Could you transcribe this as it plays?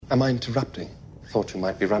Am I interrupting? Thought you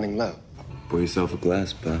might be running low. Pour yourself a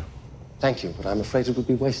glass, pal. Thank you, but I'm afraid it would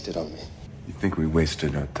be wasted on me. You think we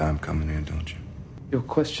wasted our time coming here, don't you? Your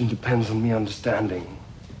question depends on me understanding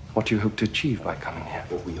what you hope to achieve by coming here.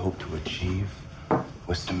 What we hope to achieve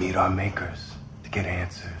was to meet our makers, to get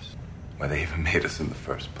answers. Why they even made us in the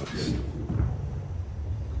first place.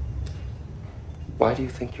 Why do you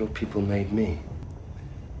think your people made me?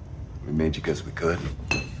 We made you because we could.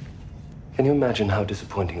 Can you imagine how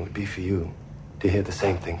disappointing it would be for you to hear the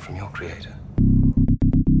same thing from your creator?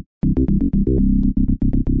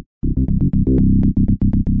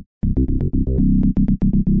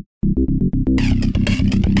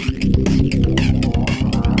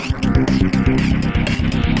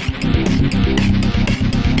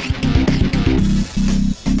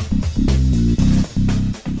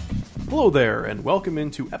 Hello there, and welcome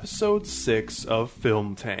into episode 6 of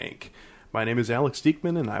Film Tank. My name is Alex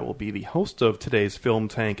Diekman, and I will be the host of today's Film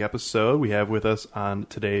Tank episode. We have with us on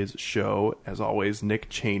today's show, as always, Nick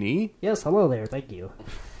Cheney. Yes, hello there, thank you.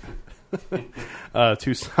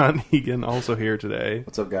 Toussaint Egan also here today.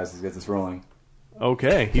 What's up, guys? Let's get this rolling.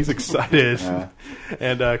 Okay, he's excited.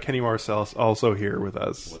 And Kenny Marcellus also here with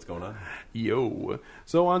us. What's going on? Yo.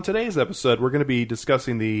 So on today's episode, we're going to be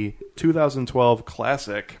discussing the 2012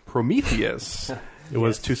 classic Prometheus. It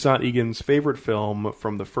was Toussaint Egan's favorite film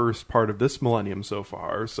from the first part of this millennium so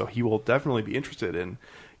far, so he will definitely be interested in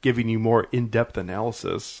giving you more in-depth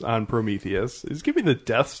analysis on Prometheus. He's giving me the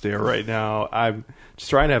death stare right now. I'm just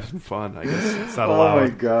trying to have some fun. I guess it's not allowed. Oh my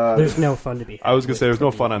god. There's no fun to be had. I was going to say, there's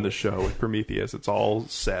no fun on this show with Prometheus. It's all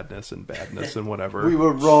sadness and badness and whatever. We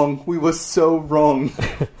were wrong. We were so wrong.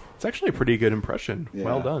 It's actually a pretty good impression. Yeah.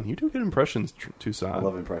 Well done. You do good impressions, Toussaint. I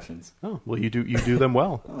love impressions. Oh, well, you do them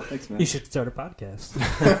well. Oh, thanks, man. You should start a podcast.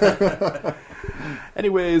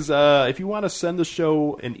 Anyways, if you want to send the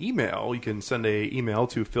show an email, you can send an email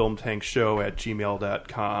to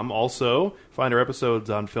filmtankshow@gmail.com. Also, find our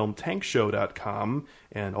episodes on filmtankshow.com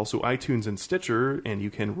and also iTunes and Stitcher, and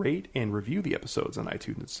you can rate and review the episodes on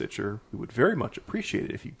iTunes and Stitcher. We would very much appreciate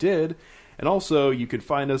it if you did. And also, you can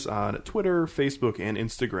find us on Twitter, Facebook, and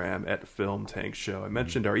Instagram at Film Tank Show. I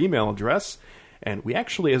mentioned our email address, and we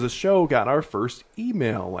actually, as a show, got our first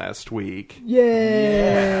email last week.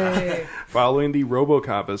 Yay! Following the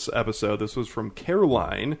RoboCop episode, this was from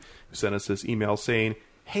Caroline, who sent us this email saying,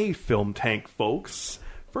 "Hey, Film Tank folks.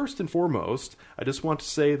 First and foremost, I just want to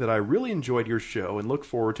say that I really enjoyed your show and look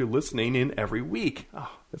forward to listening in every week." Oh,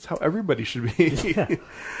 that's how everybody should be.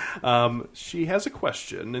 She has a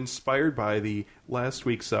question inspired by the last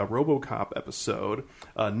week's RoboCop episode.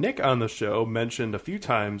 Nick on the show mentioned a few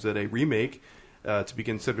times that a remake, to be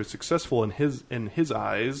considered successful in his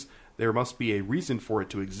eyes, there must be a reason for it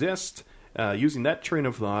to exist. Using that train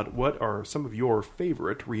of thought, what are some of your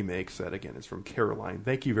favorite remakes? That, again, is from Caroline.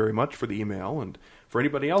 Thank you very much for the email. And for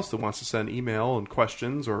anybody else that wants to send email and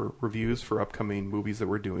questions or reviews for upcoming movies that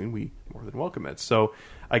we're doing, we more than welcome it. So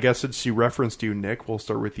I guess since she referenced you, Nick, we'll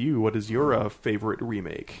start with you. What is your favorite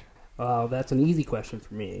remake? That's an easy question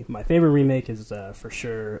for me. My favorite remake is, for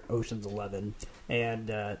sure, Ocean's 11. And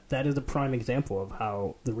that is a prime example of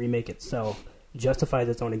how the remake itself justifies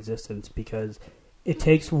its own existence, because it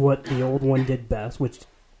takes what the old one did best, which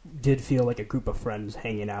did feel like a group of friends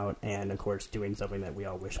hanging out and, of course, doing something that we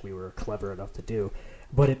all wish we were clever enough to do.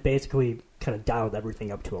 But it basically kind of dialed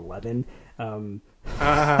everything up to 11.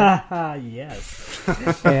 Yes.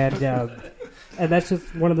 And that's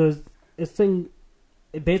just one of those things.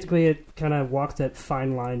 It kind of walks that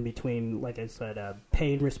fine line between, like I said,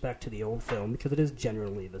 paying respect to the old film, because it is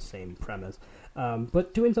generally the same premise,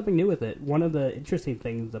 but doing something new with it. One of the interesting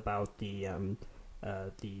things about the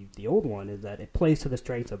old one is that it plays to the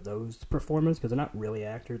strengths of those performers, because they're not really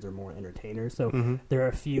actors, they're more entertainers. So there are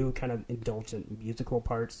a few kind of indulgent musical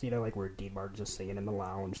parts, like where D-Martin's just singing in the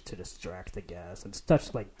lounge to distract the guests and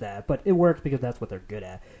stuff like that. But it works because that's what they're good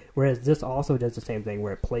at. Whereas this also does the same thing,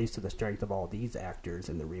 where it plays to the strength of all these actors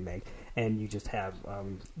in the remake, and you just have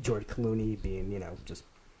George Clooney being, just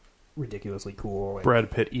ridiculously cool. And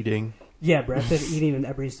Brad Pitt eating. Yeah, Brad Pitt eating in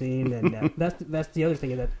every scene, and that's the other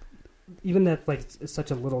thing, is that even that, like, it's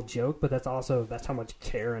such a little joke, but that's how much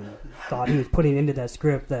care and thought he was putting into that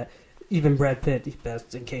script, that even Brad Pitt,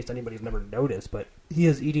 that's in case anybody's never noticed, but he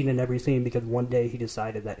is eating in every scene because one day he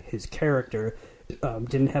decided that his character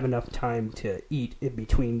didn't have enough time to eat in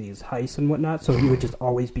between these heists and whatnot, so he would just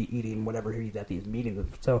always be eating whatever he's at these meetings.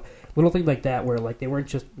 So little things like that, where like they weren't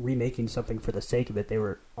just remaking something for the sake of it; they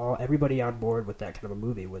were everybody on board with that kind of a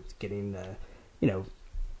movie, was getting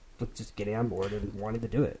with just getting on board and wanting to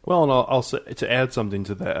do it. Well, and I'll say, to add something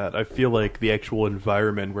to that, I feel like the actual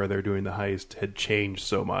environment where they're doing the heist had changed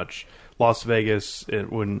so much. Las Vegas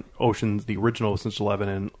when the original Ocean's 11,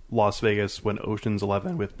 and Las Vegas when Ocean's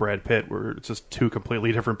 11 with Brad Pitt were just two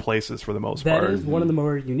completely different places for the most part. That is one of the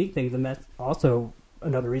more unique things, and that's also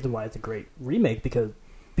another reason why it's a great remake, because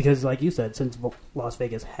like you said, since Las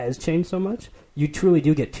Vegas has changed so much, you truly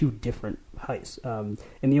do get two different heists.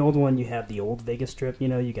 In the old one, you have the old Vegas Strip,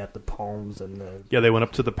 you got the palms and the... Yeah, they went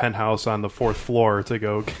up to the penthouse on the 4th floor to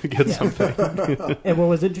go get something. And what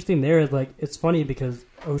was interesting there is, like, it's funny because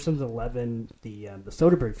Ocean's 11, the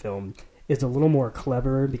Soderbergh film, is a little more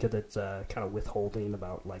clever because it's kind of withholding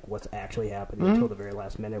about like what's actually happening until the very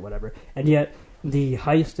last minute, whatever. And yet the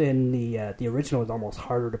heist in the original is almost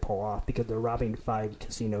harder to pull off because they're robbing 5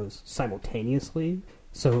 casinos simultaneously.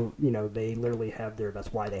 So they literally have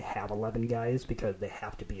that's why they have 11 guys, because they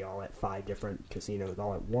have to be all at 5 different casinos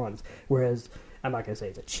all at once. Whereas I'm not going to say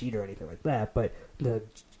it's a cheat or anything like that, but the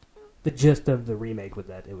gist of the remake was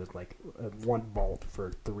that it was like one vault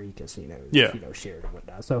for 3 casinos, shared and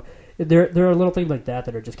whatnot. So there are little things like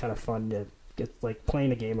that are just kind of fun to get, like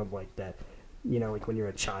playing a game of like that, like when you're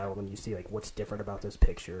a child and you see like what's different about this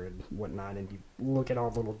picture and whatnot, and you look at all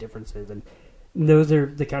the little differences, and those are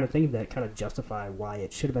the kind of things that kind of justify why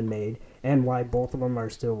it should have been made and why both of them are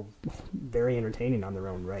still very entertaining on their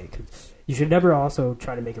own right. 'Cause you should never also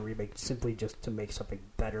try to make a remake simply just to make something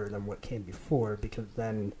better than what came before, because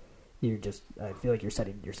then I feel like you're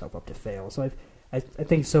setting yourself up to fail. So I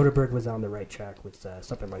think Soderbergh was on the right track with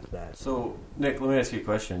something like that. So, Nick, let me ask you a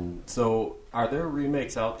question. So, are there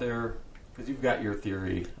remakes out there? Because you've got your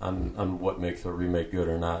theory on what makes a remake good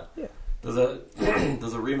or not. Yeah. Does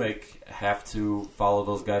a remake have to follow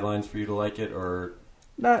those guidelines for you to like it, or?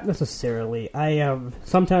 Not necessarily.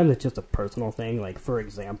 Sometimes it's just a personal thing. Like, for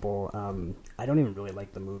example, I don't even really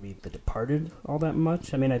like the movie The Departed all that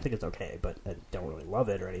much. I mean, I think it's okay, but I don't really love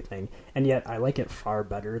it or anything. And yet, I like it far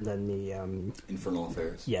better than the... Infernal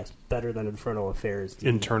Affairs. Yes, better than Infernal Affairs.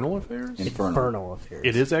 Internal Affairs? Infernal Affairs.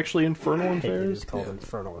 It is actually Infernal Affairs? It is called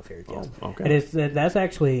Infernal Affairs, yes. Oh, okay. And that's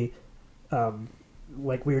actually...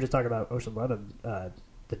 like we were just talking about Ocean 11,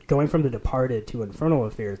 going from The Departed to Infernal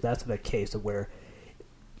Affairs, that's the case of where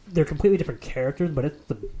they're completely different characters, but it's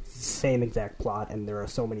the same exact plot, and there are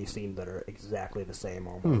so many scenes that are exactly the same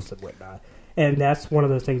almost and whatnot. And that's one of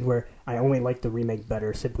those things where I only like the remake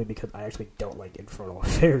better simply because I actually don't like Infernal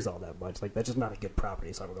Affairs all that much. Like, that's just not a good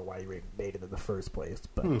property, so I don't know why you made it in the first place.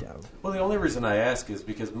 But well, the only reason I ask is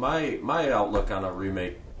because my outlook on a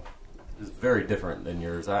remake is very different than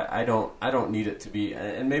yours. I don't need it to be,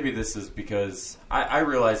 and maybe this is because I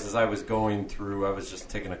realized as I was going through, I was just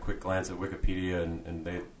taking a quick glance at Wikipedia, and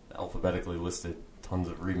they alphabetically listed tons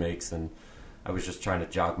of remakes, and I was just trying to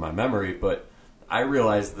jog my memory, but I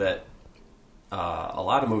realized that a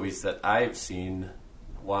lot of movies that I've seen,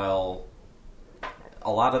 while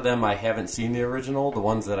a lot of them I haven't seen the original, the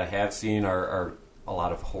ones that I have seen are a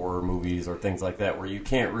lot of horror movies or things like that, where you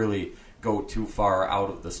can't really go too far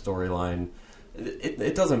out of the storyline.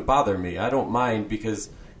 It doesn't bother me. I don't mind, because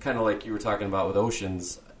kind of like you were talking about with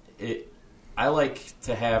Oceans, I like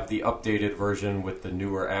to have the updated version with the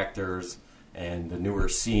newer actors and the newer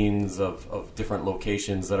scenes of different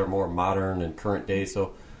locations that are more modern and current day.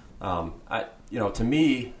 So, to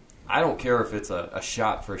me, I don't care if it's a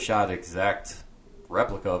shot-for-shot exact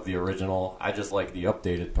replica of the original. I just like the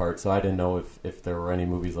updated part. So I didn't know if there were any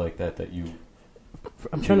movies like that you...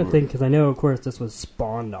 I'm trying to think, because I know, of course, this was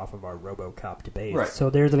spawned off of our RoboCop debate. Right.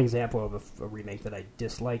 So there's an example of a remake that I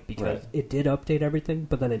disliked because it did update everything,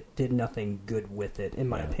 but then it did nothing good with it, in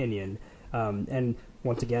my opinion. And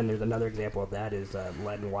once again, there's another example of that is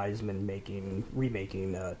Len Wiseman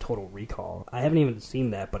remaking Total Recall. I haven't even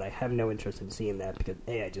seen that, but I have no interest in seeing that because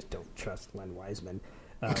A, I just don't trust Len Wiseman.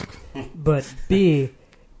 But B...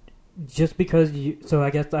 just because so I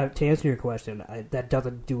guess to answer your question, that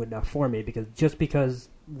doesn't do enough for me, because just because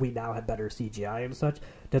we now have better CGI and such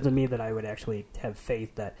doesn't mean that I would actually have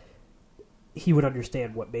faith that he would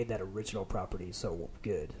understand what made that original property so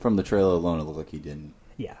good. From the trailer alone, it looked like he didn't.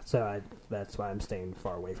 Yeah, so that's why I'm staying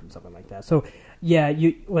far away from something like that. So, yeah,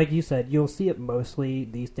 like you said, you'll see it mostly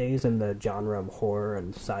these days in the genre of horror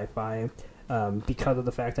and sci-fi. Because of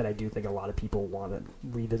the fact that I do think a lot of people want to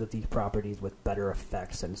revisit these properties with better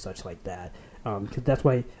effects and such like that. Because that's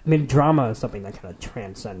why, drama is something that kind of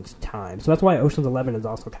transcends time. So that's why Ocean's 11 is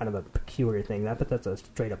also kind of a peculiar thing. Not that that's a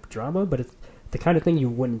straight-up drama, but it's the kind of thing you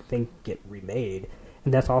wouldn't think get remade.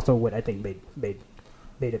 And that's also what I think made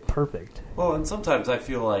it perfect. Well, and sometimes I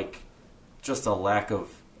feel like just a lack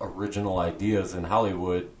of original ideas in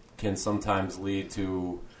Hollywood can sometimes lead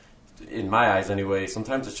to in my eyes anyway,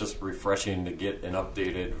 sometimes it's just refreshing to get an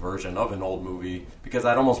updated version of an old movie, because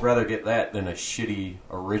I'd almost rather get that than a shitty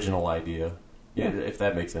original idea. Yeah, if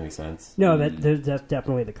that makes any sense. No, that's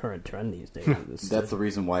definitely the current trend these days. That's the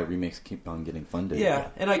reason why remakes keep on getting funded. Yeah,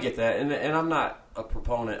 and I get that, and I'm not a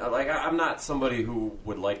proponent. Like, I'm not somebody who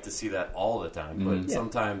would like to see that all the time, but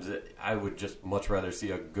sometimes I would just much rather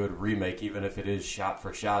see a good remake, even if it is shot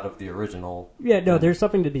for shot of the original. Yeah, no, there's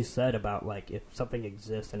something to be said about, like, if something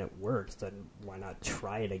exists and it works, then why not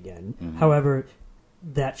try it again? However,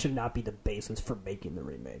 that should not be the basis for making the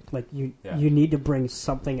remake. Like, you need to bring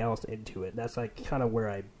something else into it. That's, like, kind of where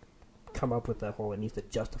I come up with that whole, it needs to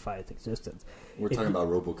justify its existence. We're talking about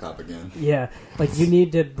RoboCop again. Yeah, like, you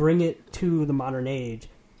need to bring it to the modern age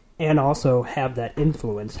and also have that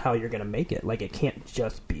influence how you're going to make it. Like, it can't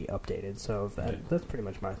just be updated. So that's pretty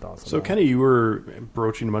much my thoughts. So, Kenny, you were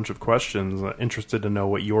broaching a bunch of questions. Interested to know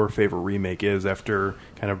what your favorite remake is after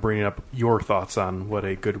kind of bringing up your thoughts on what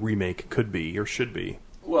a good remake could be or should be.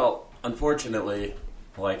 Well, unfortunately,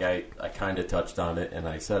 like I kind of touched on it, and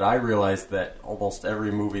I said I realized that almost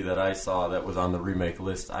every movie that I saw that was on the remake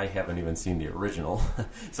list, I haven't even seen the original.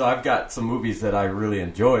 So I've got some movies that I really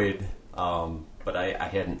enjoyed, but I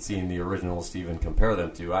hadn't seen the originals to even compare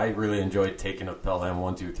them to. I really enjoyed Taken of Pelham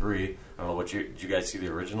 1, 2, 3. I don't know, did you guys see the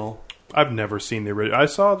original? I've never seen the original. I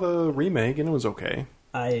saw the remake, and it was okay.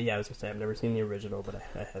 I was going to say, I've never seen the original, but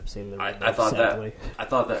I have seen the remake. I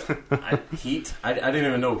thought that Heat, I didn't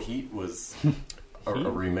even know Heat was a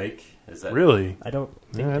remake. Is that really? I don't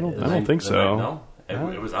think I don't think so. No?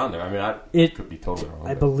 It was on there. I mean, it could be totally wrong.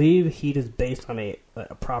 I believe Heat is based on a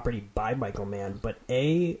property by Michael Mann, but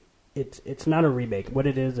it's not a remake. What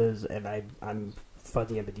it is, and I'm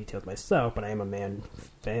fuzzy on the details myself, but I am a Mann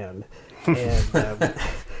fan, and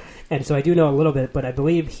and so I do know a little bit. But I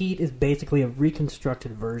believe Heat is basically a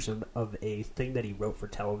reconstructed version of a thing that he wrote for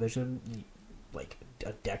television, like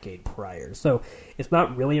a decade prior. So it's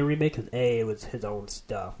not really a remake because it was his own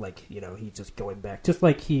stuff. Like, he's just going back, just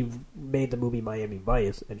like he made the movie Miami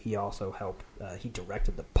Vice, and he also helped. He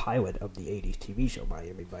directed the pilot of the '80s TV show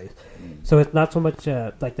Miami Vice. So it's not so much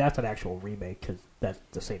like that's an actual remake because that's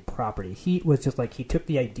the same property. Heat was just like he took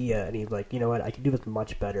the idea and he's like, you know what, I can do this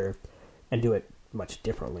much better and do it much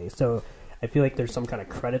differently. So I feel like there's some kind of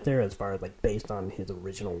credit there as far as like based on his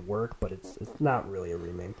original work, but it's not really a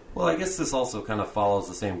remake. Well, I guess this also kind of follows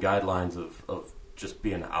the same guidelines of just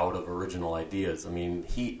being out of original ideas. I mean,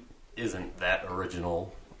 Heat isn't that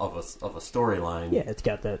original of a storyline. Yeah, it's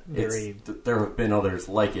got that very... there have been others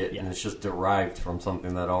like it, and it's just derived from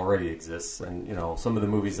something that already exists. And, some of the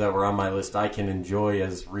movies that were on my list I can enjoy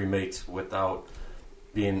as remakes without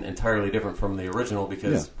being entirely different from the original,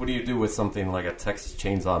 because what do you do with something like a Texas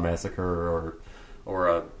Chainsaw Massacre or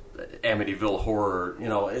a Amityville Horror?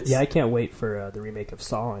 It's... I can't wait for the remake of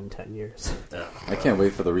Saw in 10 years. Yeah. I can't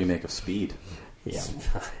wait for the remake of Speed. Yeah.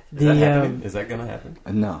 Is that going to happen?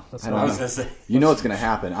 No. That's what I was going to say. You know it's going to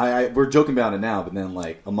happen. We're joking about it now, but then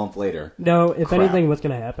like a month later. No, if anything, what's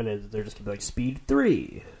going to happen is they're just going to be like Speed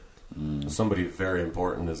 3. Somebody very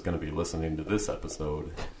important is going to be listening to this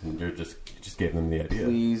episode, and you just gave them the idea.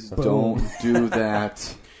 Please don't do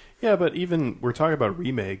that. Yeah, but even we're talking about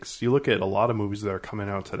remakes. You look at a lot of movies that are coming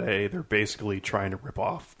out today, they're basically trying to rip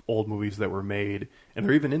off old movies that were made, and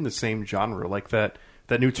they're even in the same genre, like that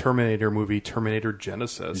new Terminator movie, Terminator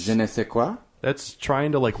Genesis. Je ne sais quoi? That's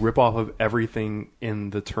trying to like rip off of everything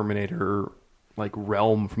in the Terminator like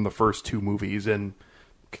realm from the first two movies and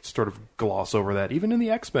sort of gloss over that. Even in the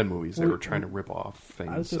X-Men movies, they were trying to rip off things.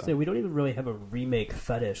 I was going to say, we don't even really have a remake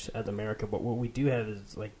fetish as America, but what we do have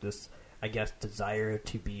is like this, I guess, desire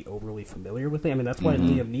to be overly familiar with it. I mean, that's why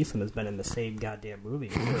Liam Neeson has been in the same goddamn movie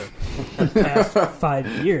for the past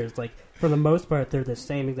 5 years. Like, for the most part, they're the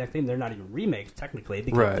same exact thing. They're not even remakes, technically,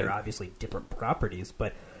 because they're obviously different properties,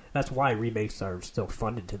 but that's why remakes are still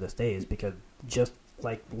funded to this day, is because just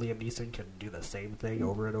like Liam Neeson can do the same thing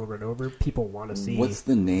over and over and over, people want to see... What's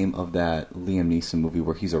the name of that Liam Neeson movie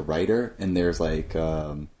where he's a writer, and there's like...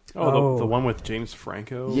 the one with James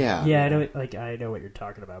Franco? Yeah. Yeah, I know what you're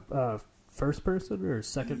talking about. First person or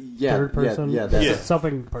third person?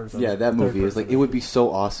 Something person. Yeah, that movie is like, it would be so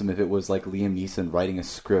awesome if it was like Liam Neeson writing a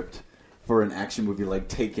script for an action movie like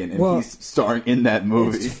Taken, and he's starring in that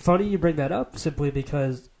movie. It's funny you bring that up, simply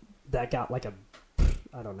because that got like a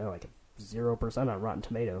 0% on Rotten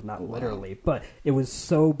Tomatoes, not literally, but it was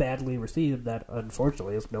so badly received that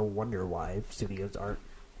unfortunately it's no wonder why studios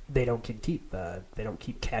don't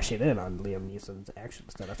keep cashing in on Liam Neeson's action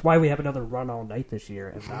stuff. That's why we have another Run All Night this year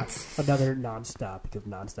and not another Nonstop, because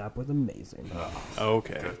Nonstop was amazing.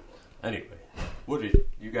 Okay. Anyway, what did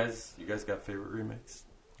you guys got favorite remakes?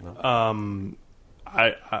 No?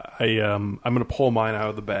 I'm going to pull mine out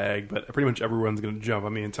of the bag, but pretty much everyone's going to jump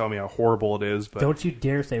on me and tell me how horrible it is. But don't you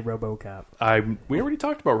dare say RoboCop. We already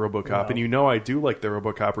talked about RoboCop, and you know I do like the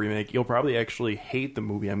RoboCop remake. You'll probably actually hate the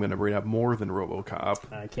movie I'm going to bring up more than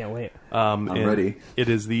RoboCop. I can't wait. I'm ready. It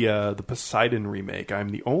is the Poseidon remake. I'm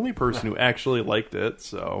the only person who actually liked it.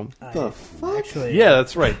 So the fuck? Actually, yeah,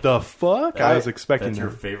 that's right. The fuck? I was expecting That's your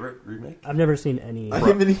favorite remake? I've never seen any. I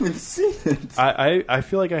haven't even seen it. I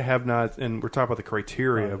feel like I have not, and we're talking about the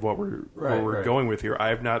criteria of what we're Right. going with here. I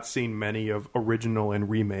have not seen many of original and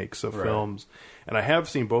remakes of Right. films, and I have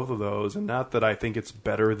seen both of those. And not that I think it's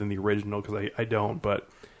better than the original, because I don't, but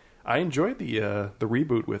I enjoyed the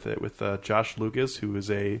reboot with it with Josh Lucas, who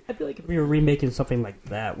is a I feel like if we were remaking something like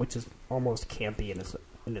that, which is almost campy in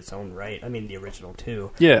its own right. I mean, the original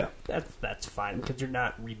too. yeah. That's fine because you're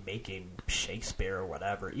not remaking Shakespeare or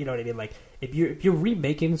whatever. You know what I mean? Like if you're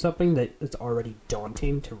remaking something that is already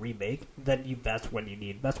daunting to remake, then that's when you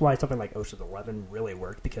need. That's why something like Ocean's 11 really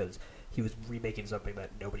worked, because he was remaking something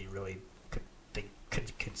that nobody really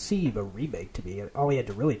could conceive a remake to be. All he had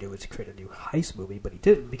to really do was create a new heist movie, but he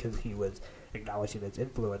didn't because he was acknowledging its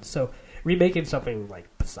influence. So remaking something like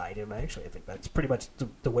Poseidon, I think that's pretty much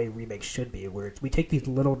the way remakes should be, where we take these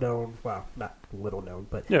little known, well, not little known,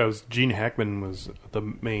 but Yeah, it was Gene Hackman was the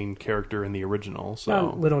main character in the original. So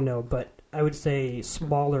not little known, but I would say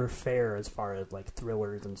smaller fare as far as like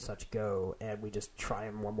thrillers and such go, and we just try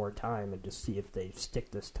them one more time and just see if they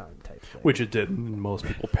stick this time type thing. which it didn't, and most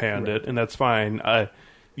people panned it, and that's fine.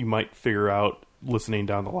 You might figure out listening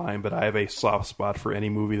down the line, but I have a soft spot for any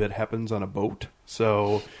movie that happens on a boat.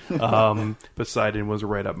 So Poseidon was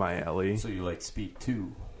right up my alley. So you like Speed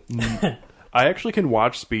 2? I actually can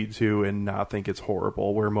watch Speed 2 and not think it's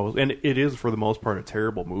horrible. And it is for the most part a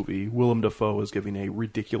terrible movie. Willem Dafoe is giving a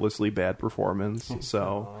ridiculously bad performance.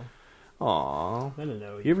 So, aww. I don't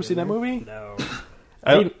know. You ever seen that movie? No.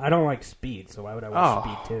 I- I don't like Speed, so why would I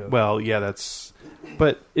watch Speed 2? Well, yeah, that's.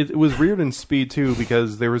 But it was weird in Speed 2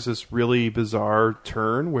 because there was this really bizarre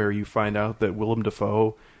turn where you find out that Willem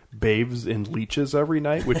Dafoe bathes in leeches every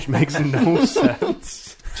night, which makes no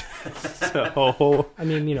sense. So, I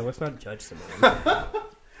mean, let's not judge someone.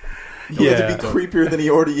 He had to be creepier than he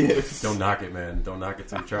already is. Don't knock it, man. Don't knock it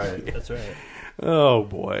till you try it. That's right. oh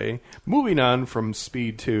boy. Moving on from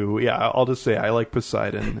Speed 2, yeah, I'll just say I like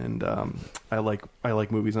Poseidon, and I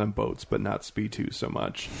like movies on boats, but not Speed 2 so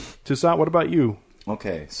much. Toussaint, what about you?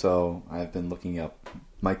 Okay, so I've been looking up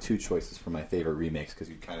my two choices for my favorite remakes because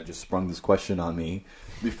you kind of just sprung this question on me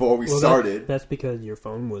before we started. That's because your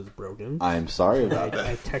phone was broken. I'm sorry about that.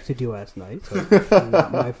 I texted you last night, so it's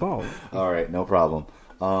not my fault. All right, no problem.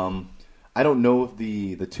 I don't know if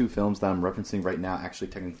the two films that I'm referencing right now actually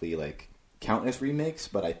technically like count as remakes,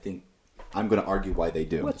 but I think I'm going to argue why they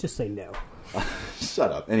do. Let's just say no.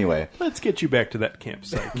 Shut up. Anyway, Let's get you back to that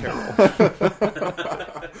campsite, Carol.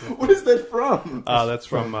 what is that from? That's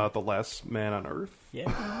from The Last Man on Earth. Yeah.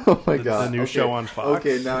 Oh my god! The new show on Fox.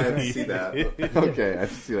 Okay, now I have to see that. Okay, I have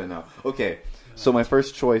to see that now. Okay, so my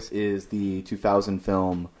first choice is the 2000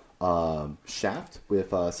 film Shaft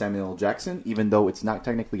with Samuel L. Jackson. Even though it's not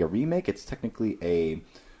technically a remake, it's technically a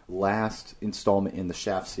last installment in the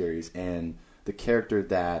Shaft series, and the character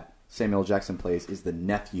that Samuel L. Jackson plays is the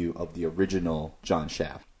nephew of the original John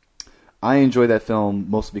Shaft. I enjoy that film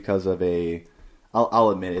mostly because of I'll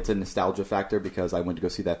admit it's a nostalgia factor because I went to go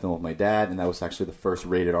see that film with my dad, and that was actually the first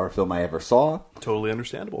rated R film I ever saw. Totally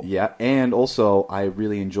understandable. Yeah, and also I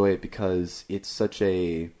really enjoy it because it's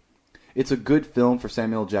a good film for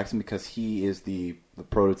Samuel L. Jackson because he is the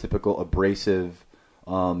prototypical abrasive,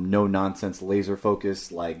 no nonsense, laser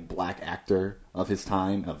focused like black actor of his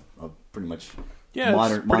time of pretty much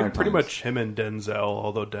modern pretty times. much him and Denzel,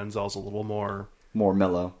 although Denzel's a little more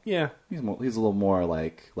mellow. Yeah. He's a little more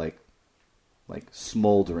like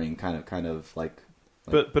smoldering kind of like.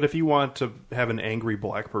 But if you want to have an angry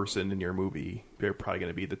black person in your movie, they're probably going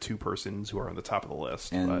to be the two persons who are on the top of the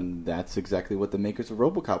list. And that's exactly what the makers of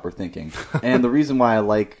RoboCop were thinking. And the reason why I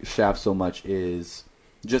like Shaft so much is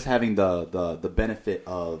just having the benefit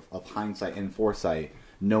of hindsight and foresight,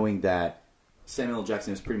 knowing that Samuel L.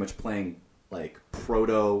 Jackson is pretty much playing like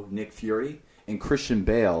proto Nick Fury, and Christian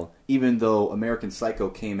Bale, even though American Psycho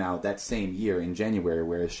came out that same year in January,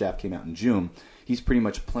 whereas Shaft came out in June, he's pretty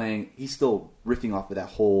much he's still riffing off of that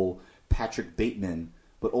whole Patrick Bateman,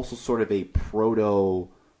 but also sort of a proto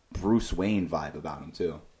Bruce Wayne vibe about him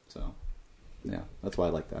too. So, yeah, that's why I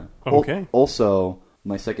like that. Okay. Also,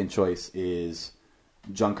 my second choice is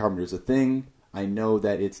John Carpenter's The Thing. I know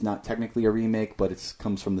that it's not technically a remake, but it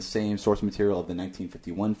comes from the same source material of the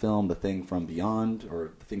 1951 film, The Thing from Beyond,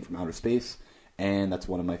 or The Thing from Outer Space, and that's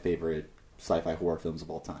one of my favorite sci-fi horror films of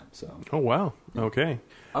all time. So Oh wow. Okay.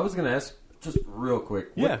 I was going to ask just real quick.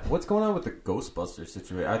 Yeah. What's going on with the Ghostbusters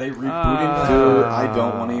situation? Are they rebooting? dude, I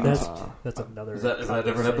don't want to even. That's another. Is that a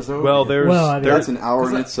different episode? Well, there's Well, I mean, That's an hour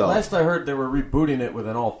in 'Cause itself. last I heard, they were rebooting it with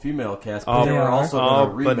an all-female cast, but they they were are. also going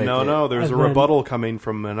to remake but it. no, there's a And then- rebuttal coming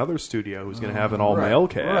from another studio who's going to have an all-male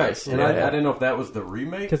cast. Right. And I didn't know if that was the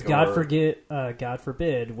remake. because or- God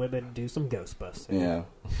forbid, women do some Ghostbusters. Yeah,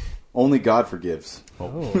 only God forgives.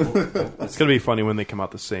 Oh, It's going to be funny when they come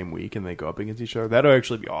out the same week and they go up against each other. That'll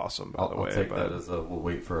actually be awesome, by the I'll way. take but- that as a. We'll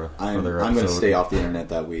wait for a I'm further going to episode. stay off the internet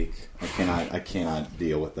that week. I cannot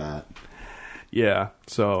deal with that. Yeah,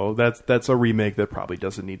 so that's a remake that probably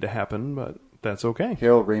doesn't need to happen, but that's okay.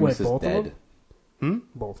 Harold Ramis Wait, is both of dead. them?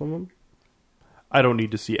 Both of them. I don't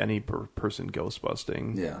need to see any person ghost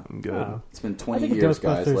busting. Yeah. I'm good. Oh. It's been I 20 think years,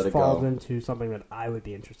 guys. Ghostbusters Let it falls go. into something that I would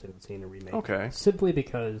be interested in seeing a remake. Okay. Simply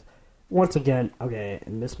because, once again,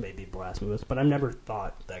 and this may be blasphemous, but I've never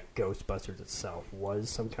thought that Ghostbusters itself was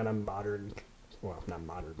some kind of modern, well, not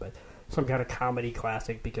modern, but some kind of comedy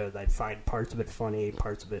classic because I find parts of it funny,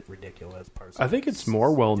 parts of it ridiculous, parts of I think it it's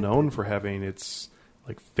more well known stupid. for having its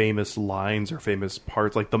like famous lines or famous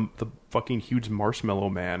parts, like the fucking huge marshmallow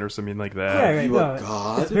man or something like that. Yeah, right, You no, are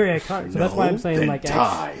God? It's very iconic. So that's why I'm saying then like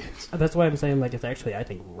die. that's why I'm saying like it's actually I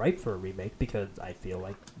think ripe for a remake because I feel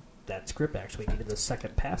like that script actually needed a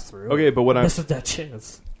second pass through. Okay, but what I'm this is that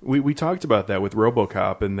chance. we talked about that with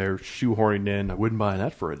RoboCop and they're shoehorning in. I wouldn't buy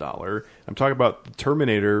that for $1. I'm talking about the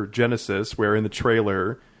Terminator Genesis, where in the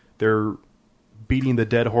trailer they're beating the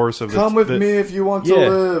dead horse of Come with me if you want to Yeah.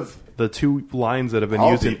 live. the two lines that have been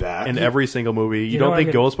I'll used be back. in every single movie. You know don't what think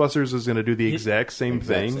I could- Ghostbusters is going to do the exact same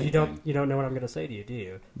Exact thing? same. You don't know what I'm going to say to you, do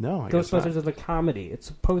you? No, I guess not. Ghostbusters is a comedy. It's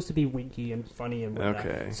supposed to be winky and funny and whatnot.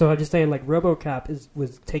 Okay. So I'm just saying, like RoboCop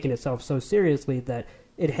was taking itself so seriously that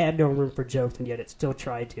it had no room for jokes, and yet it still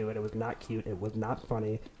tried to, and it was not cute. It was not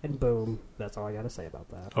funny, and boom, that's all I got to say about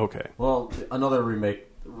that. Okay. Well, another remake,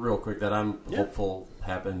 real quick, that I'm hopeful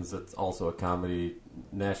happens. It's also a comedy.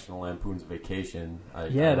 National Lampoon's Vacation.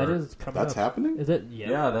 Yeah, I that heard. is coming That's up. happening? Is it?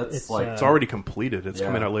 Yeah, that's it's, like- It's already completed. It's Yeah.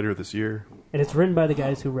 coming out later this year. and it's written by the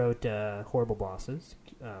guys who wrote Horrible Bosses,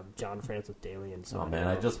 John Francis Daly and so. Oh man,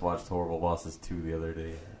 I just watched Horrible Bosses 2 the other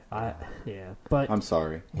day. Yeah, but I'm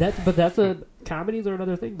sorry. that's a comedies are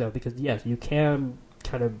another thing though because yes, you can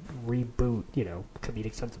kind of reboot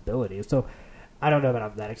comedic sensibility. So I don't know that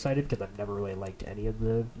I'm that excited because I've never really liked any of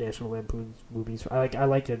the National Lampoon's movies. I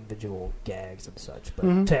like individual gags and such,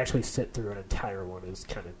 but to actually sit through an entire one is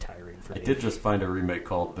kind of tiring for I me. did just find a remake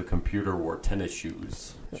called The Computer Wore Tennis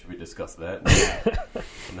Shoes. Should we discuss that?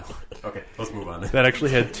 No. Okay, let's move on. That actually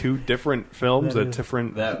had two different films at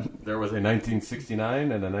different. That there was a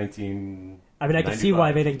 1969 and a 19. I mean, I can see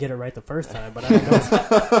why they didn't get it right the first time, but I don't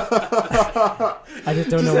know. I just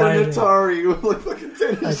don't know why. An Atari with like fucking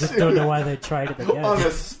tennis I just don't know why they tried it again. on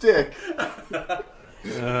a stick.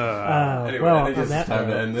 Anyway, well, I think on it's that time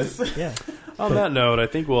to note, end this. yeah. On that note, I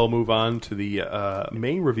think we'll move on to the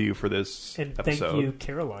main review for this And episode. thank you,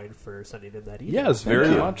 Caroline, for sending in that email. Yes, very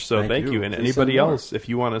you. much so. Thank you. And Please anybody send more. else, if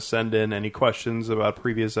you want to send in any questions about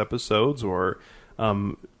previous episodes or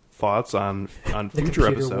thoughts on The future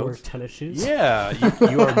computer wore episodes, tennis shoes. yeah,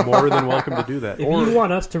 you are more than welcome to do that. If you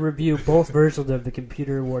want us to review both versions of the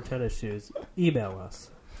computer wore tennis shoes, email us.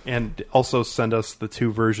 And also send us the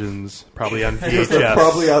two versions, probably on They're VHS.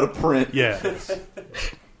 probably out of print. Yeah.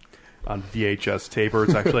 On VHS tape, or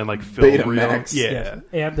it's actually on like film reel. Betamax. Yeah.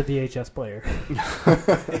 And the VHS player.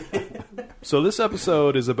 So this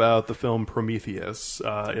episode is about the film Prometheus.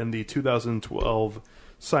 In the 2012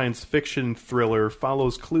 science fiction thriller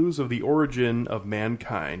follows clues of the origin of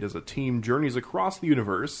mankind as a team journeys across the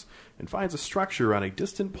universe and finds a structure on a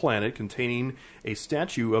distant planet containing a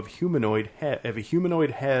statue of a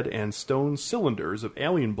humanoid head and stone cylinders of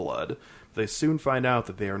alien blood. They soon find out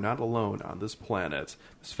that they are not alone on this planet.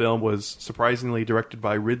 This film was surprisingly directed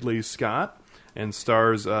by Ridley Scott and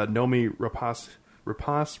stars Nomi Rapace,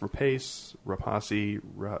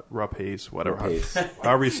 whatever, Rapace.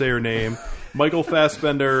 however you say her name, Michael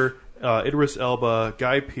Fassbender, Idris Elba,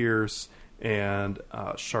 Guy Pearce, and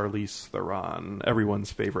Charlize Theron,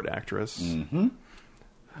 everyone's favorite actress.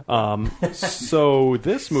 So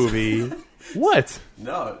this movie, what?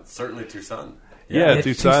 No, it's certainly Tucson. Yeah,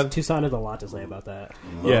 Tucson. Tucson has a lot to say about that.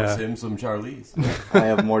 Loves Yeah. him some Charlize. I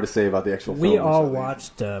have more to say about the actual film. We all actually.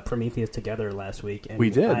 watched Prometheus together last week, and We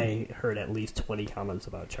did. I heard at least 20 comments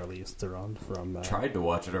about Charlize Theron from... Tried to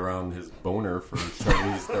watch it around his boner for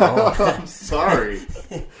Charlize Theron. I'm sorry.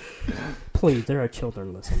 Please, there are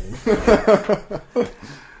children listening.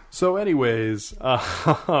 So anyways,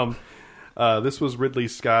 This was Ridley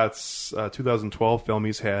Scott's 2012 film.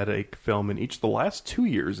 He's had a film in each of the last 2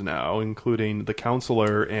 years now, including The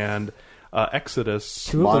Counselor and Exodus.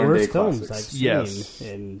 Two of the Modern worst day films classics. I've seen Yes.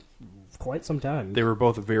 in quite some time. They were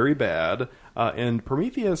both very bad. And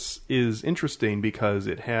Prometheus is interesting because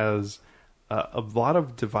it has a lot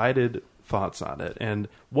of divided thoughts on it. And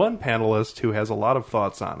one panelist who has a lot of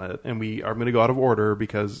thoughts on it, and we are going to go out of order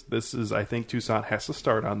because this is, I think, Toussaint has to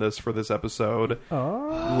start on this for this episode.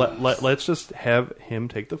 Let's just have him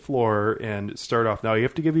take the floor and start off. Now, you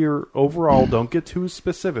have to give your overall, don't get too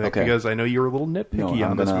specific, Okay. because I know you're a little nitpicky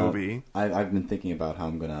on this movie. I've been thinking about how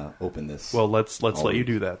I'm going to open this. Well, let's let you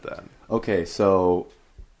do that then. Okay, so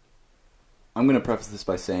I'm going to preface this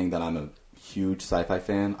by saying that I'm a huge sci-fi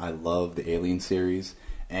fan. I love the Alien series,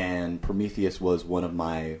 and Prometheus was one of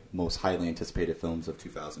my most highly anticipated films of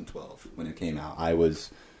 2012 when it came out. I was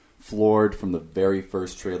floored from the very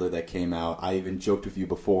first trailer that came out. I even joked with you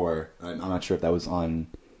before, I'm not sure if that was on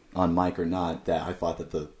mic or not, that I thought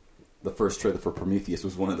that the first trailer for Prometheus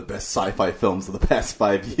was one of the best sci-fi films of the past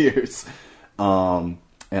 5 years. And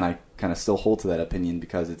I kind of still hold to that opinion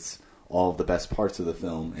because it's all of the best parts of the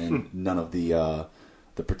film and none of the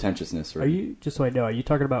pretentiousness. Are you, just so I know, are you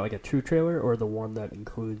talking about like a true trailer or the one that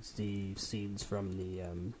includes the scenes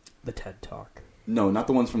from the TED Talk? No, not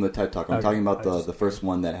the ones from the TED Talk. I'm Okay. talking about the first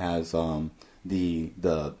one that has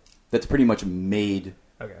that's pretty much made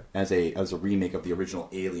Okay, as a remake of the original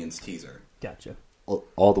Aliens teaser, gotcha.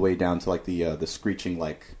 all the way down to like the screeching,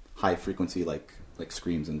 like high frequency like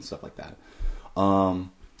screams and stuff like that.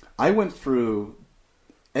 I went through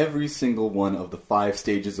every single one of the 5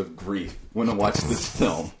 stages of grief when I watched this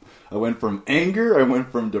film. I went from anger, I went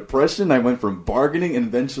from depression, I went from bargaining, and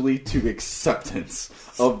eventually to acceptance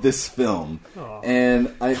of this film. Aw. And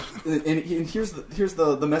here's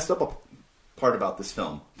the messed up part about this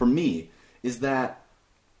film for me is that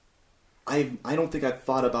I don't think I've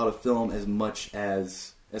thought about a film as much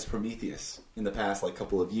as Prometheus in the past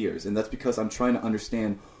couple of years, and that's because I'm trying to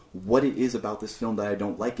understand what it is about this film that I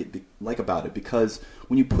don't like about it. Because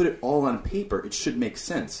when you put it all on paper, it should make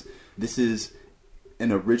sense. This is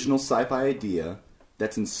an original sci-fi idea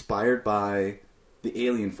that's inspired by the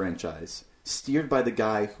Alien franchise, steered by the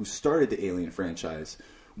guy who started the Alien franchise,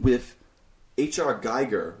 with H.R.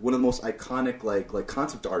 Geiger, one of the most iconic like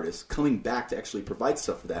concept artists, coming back to actually provide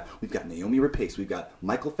stuff for that. We've got Naomi Rapace, we've got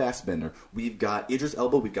Michael Fassbender, we've got Idris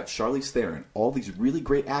Elba, we've got Charlize Theron, all these really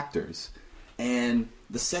great actors, and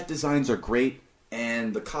the set designs are great,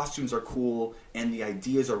 and the costumes are cool, and the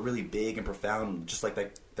ideas are really big and profound, just like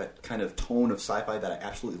that kind of tone of sci-fi that I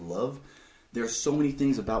absolutely love. There are so many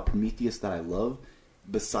things about Prometheus that I love,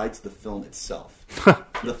 besides the film itself.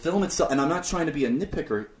 The film itself, and I'm not trying to be a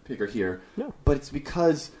nitpicker here, No. but it's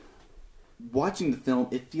because watching the film,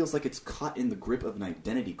 it feels like it's caught in the grip of an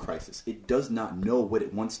identity crisis. It does not know what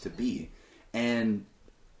it wants to be, and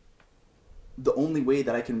the only way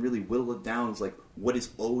that I can really whittle it down is what is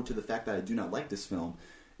owed to the fact that I do not like this film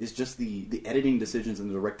is just the editing decisions and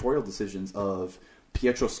the directorial decisions of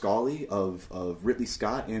Pietro Scali, of Ridley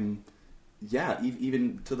Scott, and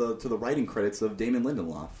even to the writing credits of Damon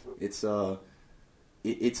Lindelof. It's a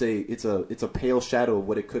pale shadow of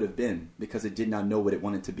what it could have been because it did not know what it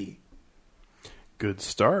wanted to be. Good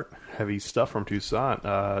start. Heavy stuff from Toussaint.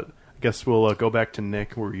 I guess we'll go back to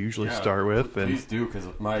Nick, where we usually start with. And Please do, because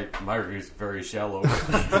my review is very shallow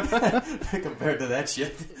compared to that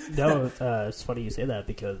shit. No, it's funny you say that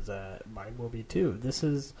because mine will be too. This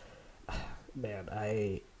is, man,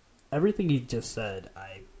 everything you just said,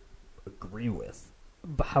 I agree with.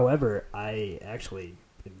 However, I actually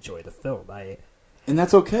enjoy the film. And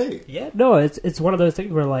that's okay. Yeah, no, it's one of those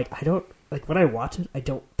things where I don't when I watch it, I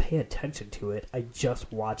don't pay attention to it. I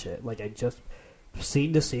just watch it. I just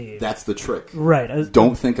scene to scene. That's the trick. Right.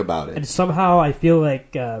 Don't think about it. And somehow I feel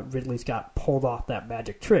like Ridley Scott pulled off that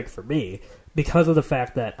magic trick for me because of the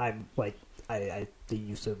fact that I'm the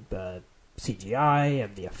use of CGI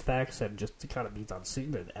and the effects and just the kind of beats on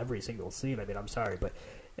scene in every single scene. I mean, I'm sorry, but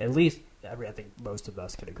at least I think most of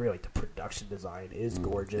us can agree. The production design is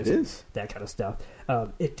gorgeous. It is. That kind of stuff.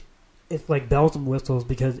 It's like bells and whistles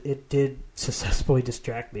because it did successfully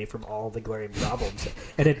distract me from all the glaring problems,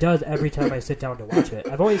 and it does every time I sit down to watch it.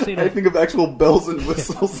 I've only seen it. I think of actual bells and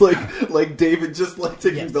whistles, like David just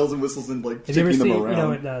taking Yes. bells and whistles and Have you ever shaking them seen,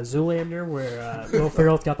 around. in Zoolander, where Will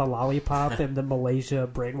Ferrell's got the lollipop in the Malaysia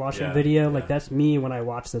brainwashing Yeah, video? yeah. That's me when I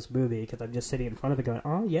watch this movie because I'm just sitting in front of it going,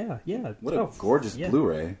 "Oh yeah, yeah." What a oh, gorgeous yeah.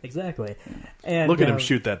 Blu-ray! Exactly. And look at him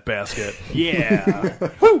shoot that basket. Yeah.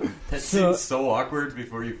 That So- seems so awkward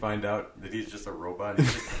before you find out out that he's just a robot?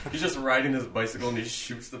 He's just riding his bicycle and he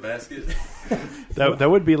shoots the basket. That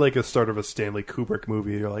would be like a start of a Stanley Kubrick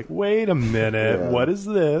movie. You're like, wait a minute, what is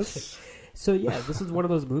this? So yeah, this is one of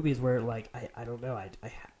those movies where like I don't know,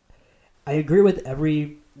 I agree with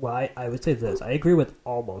every. Well, I would say this. I agree with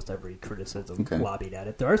almost every criticism lobbied at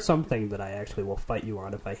it. There are some things that I actually will fight you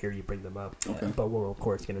on if I hear you bring them up, but we'll of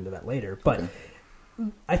course get into that later. But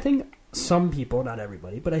I think some people, not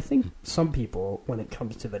everybody, but I think some people, when it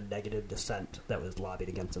comes to the negative dissent that was lobbied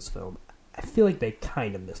against this film, I feel like they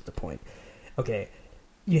kind of missed the point. Okay,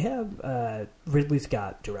 you have Ridley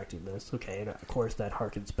Scott directing this, okay, and of course that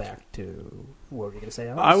harkens back to, what were you going to say,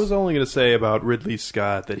 Alex? I was only going to say about Ridley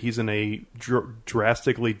Scott that he's in a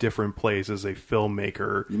drastically different place as a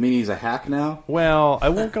filmmaker. You mean he's a hack now? Well, I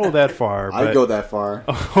won't go that far. I'd go that far.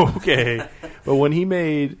 Okay, but when he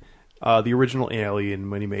made the original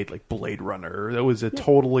Alien, when he made like Blade Runner, that was a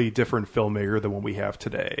totally different filmmaker than what we have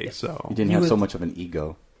today. So He didn't have so much of an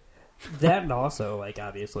ego. That, and also, like,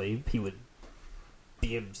 obviously, he would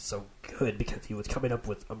being so good because he was coming up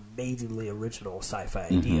with amazingly original sci-fi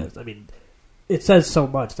ideas. I mean, it says so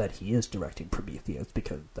much that he is directing Prometheus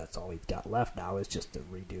because that's all he's got left now is just to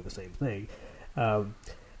redo the same thing.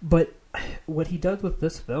 But what he does with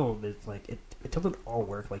this film is like it doesn't all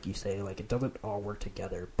work, like you say. Like, it doesn't all work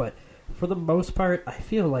together. But for the most part, I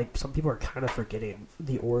feel like some people are kind of forgetting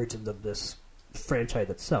the origins of this franchise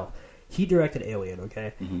itself. He directed Alien,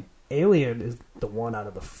 okay? Alien is the one out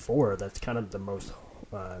of the four that's kind of the most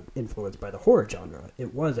influenced by the horror genre.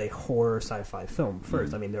 It was a horror sci-fi film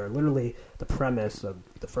first. I mean, they're literally the premise of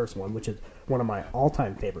the first one, which is one of my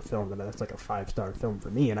all-time favorite films. I mean, that's like a 5-star film for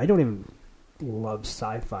me, and I don't even love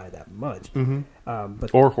sci-fi that much.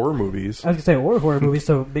 But or horror movies. I was going to say, or horror movies,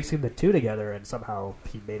 so mixing the two together and somehow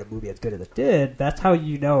he made a movie as good as it did, that's how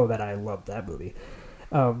you know that I love that movie.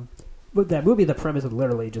 But that movie, the premise is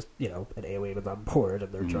literally just, you know, an alien is on board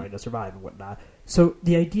and they're trying to survive and whatnot. So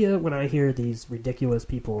the idea when I hear these ridiculous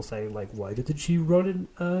people saying, like, why didn't she run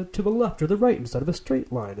to the left or the right instead of a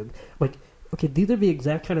straight line? And, like, okay, these are the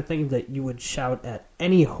exact kind of things that you would shout at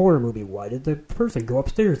any horror movie. Why did the person go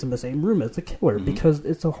upstairs in the same room as the killer? Because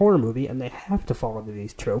it's a horror movie and they have to fall into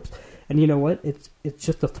these tropes. And you know what? It's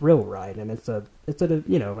just a thrill ride, and it's a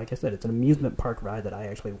you know, like I said, it's an amusement park ride that I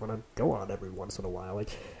actually want to go on every once in a while. Like,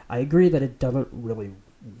 I agree that it doesn't really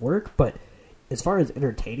work, but as far as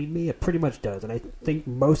entertaining me, it pretty much does. And I think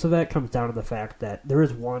most of that comes down to the fact that there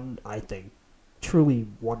is one, I think, truly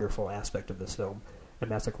wonderful aspect of this film,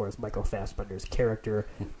 and that's, of course, Michael Fassbender's character,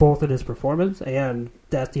 both in his performance, and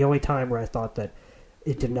that's the only time where I thought that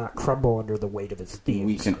it did not crumble under the weight of its themes.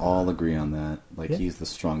 We can all agree on that. Like, he's the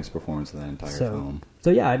strongest performance of that entire film. So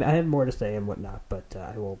yeah, I have more to say and whatnot, but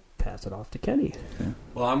I will pass it off to Kenny. Okay.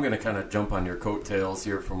 Well, I'm going to kind of jump on your coattails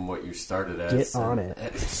here from what you started as. Get on it.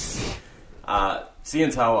 Seeing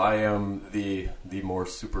as how I am the more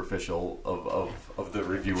superficial of the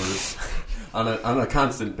reviewers on a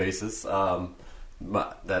constant basis,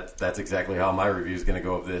 that's exactly how my review is going to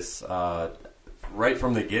go of this. Right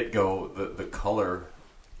from the get-go, the color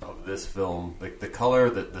of this film, the color,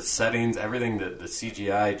 the settings, everything, the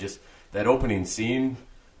CGI, just that opening scene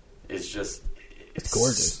is just it's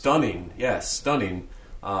gorgeous, stunning. Yeah, stunning.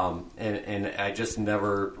 And I just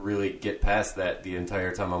never really get past that the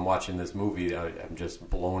entire time I'm watching this movie. I'm just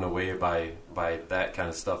blown away by that kind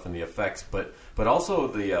of stuff and the effects, but also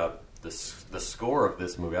the score of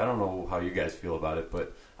this movie. I don't know how you guys feel about it,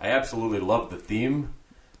 but I absolutely love the theme.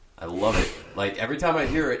 I love it. Like, every time I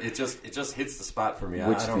hear it, it just hits the spot for me.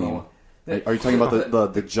 Which I don't theme? know. Are you talking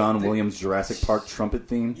about the John Williams Jurassic Park trumpet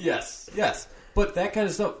theme? Yes. But that kind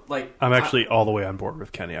of stuff, like, I'm actually all the way on board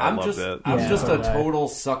with Kenny. I love it. I'm just a total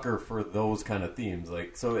sucker for those kind of themes.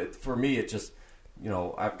 Like, so for me, it just, you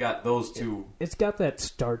know, I've got those two. It's got that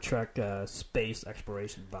Star Trek space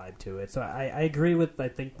exploration vibe to it. So I agree with, I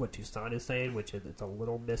think, what Toussaint is saying, which is it's a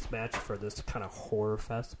little mismatched for this kind of horror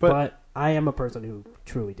fest. But I am a person who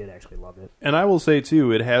truly did actually love it. And I will say,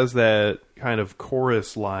 too, it has that kind of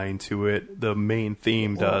chorus line to it, the main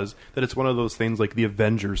theme does, that it's one of those things like the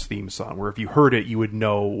Avengers theme song, where if you heard it, you would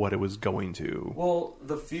know what it was going to. Well,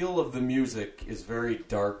 the feel of the music is very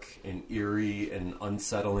dark and eerie and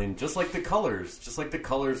unsettling, just like the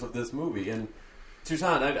colors of this movie. And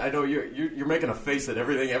Toussaint, I know you're making a face at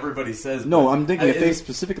everything everybody says. No, I'm making a face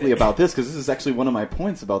specifically about this, because this is actually one of my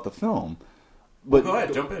points about the film. But go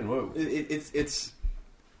ahead, jump in. Whoa. It's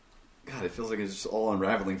God, it feels like it's just all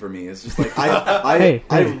unraveling for me. It's just like I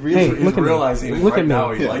really look at realizing me. Look right at now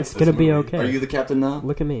me. he likes It's gonna this be movie. okay. Are you the captain now?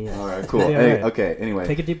 Look at me. All right, cool. Yeah, all right. Okay, anyway.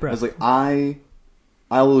 Take a deep breath. I was like, I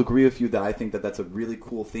will agree with you that I think that that's a really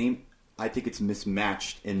cool theme. I think it's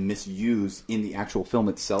mismatched and misused in the actual film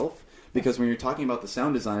itself. Because when you're talking about the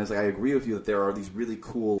sound design, I agree with you that there are these really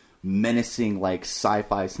cool, menacing, like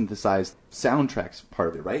sci-fi synthesized soundtracks part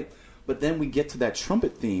of it, right? But then we get to that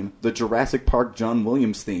trumpet theme, the Jurassic Park John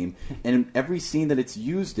Williams theme, and every scene that it's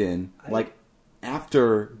used in, like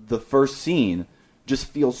after the first scene, just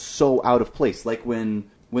feels so out of place. Like when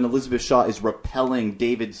Elizabeth Shaw is repelling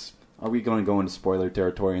David's... Are we going to go into spoiler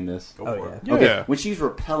territory in this? Go for it. Yeah. Okay, when she's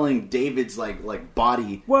repelling David's like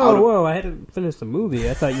body. Whoa! I hadn't finished the movie.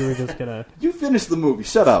 I thought you were just gonna. You finished the movie.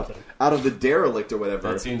 Shut up. Out of the derelict or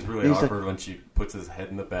whatever. That scene's really And he's awkward when she puts his head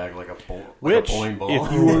in the bag like a Which, bowling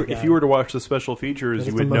ball. if you were to watch the special features,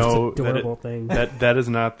 That you is would the most know adorable thing. that is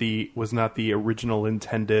not was not the original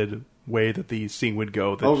intended way that the scene would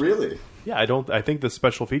go. That Oh, really? Yeah, I think the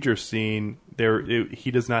special features scene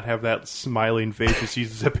he does not have that smiling face as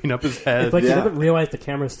he's zipping up his head. It's like Yeah. he doesn't realize the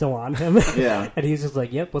camera's still on him. Yeah. And he's just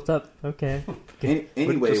like, "Yep, what's up? Okay."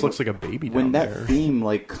 Anyway, it just looks like a baby down when that there. theme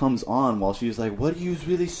like comes on while she's like, "What are you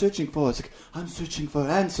really searching for?" It's like, "I'm searching for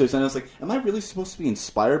answers." And I was like, "Am I really supposed to be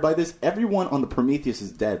inspired by this?" Everyone on the Prometheus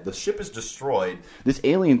is dead. The ship is destroyed. This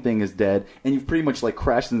alien thing is dead, and you've pretty much like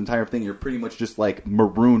crashed the entire thing. You're pretty much just like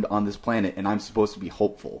marooned on this planet, and I'm supposed to be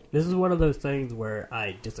hopeful. This is one of those things where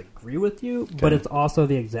I disagree with you, but it's also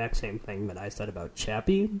the exact same thing that I said about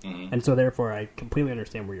Chappie, and so therefore I completely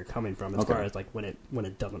understand where you're coming from as Okay. far as like when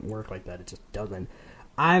it doesn't work like that, it just doesn't.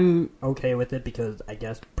 I'm okay with it because I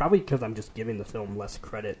guess probably because I'm just giving the film less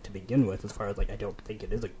credit to begin with, as far as like I don't think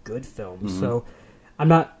it is a good film, so I'm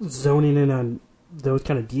not zoning in on those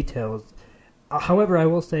kind of details. However, I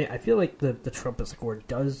will say I feel like the trumpet score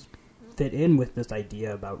does fit in with this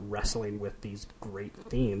idea about wrestling with these great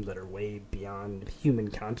themes that are way beyond human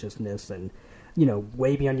consciousness and, you know,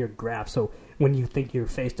 way beyond your grasp. So when you think you're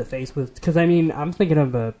face to face with, because I mean, I'm thinking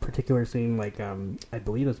of a particular scene like I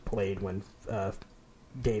believe it's played when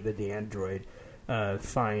David the android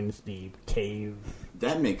finds the cave.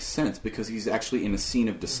 That makes sense because he's actually in a scene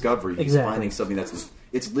of discovery. He's Exactly. finding something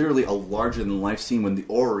it's literally a larger than life scene when the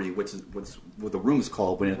orrery, which is what the room is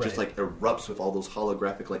called, when it just Right. like erupts with all those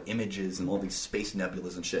holographic like images and all these space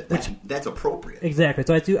nebulas and shit. That's appropriate. Exactly.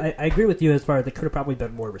 So I agree with you as far as it could have probably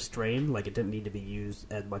been more restrained. Like it didn't need to be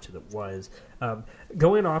used as much as it was.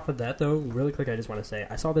 Going off of that though, really quick, I just want to say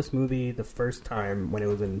I saw this movie the first time when it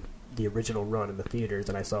was in the original run in the theaters,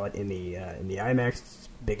 and I saw it in the IMAX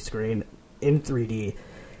big screen in 3D.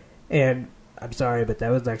 And I'm sorry, but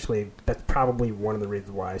that's probably one of the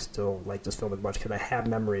reasons why I still like this film as much, because I have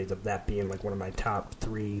memories of that being like one of my top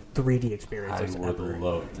 3 3D I experiences would ever.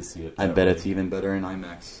 love to see it. I that bet way. it's even better in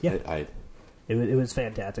IMAX. Yeah. It was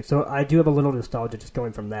fantastic. So I do have a little nostalgia just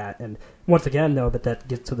going from that. And once again, though, but that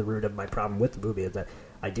gets to the root of my problem with the movie is that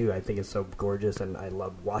I think it's so gorgeous and I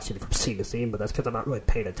love watching it from scene to scene, but that's because I'm not really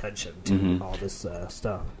paying attention to all this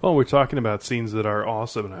stuff. Well, we're talking about scenes that are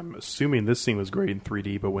awesome, and I'm assuming this scene was great in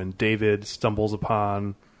 3D, but when David stumbles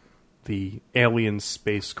upon the alien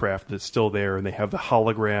spacecraft that's still there, and they have the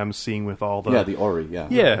hologram seeing with all the... the orrery, yeah.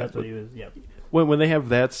 Yeah. That's what he was, When they have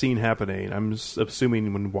that scene happening, I'm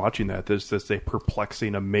assuming when watching that, there's just a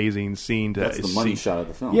perplexing, amazing scene to That's the money see. shot of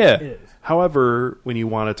the film. Yeah. It is. However, when you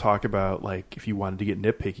want to talk about, like, if you wanted to get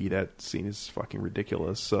nitpicky, that scene is fucking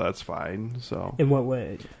ridiculous, so that's fine. So In what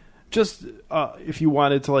way? just if you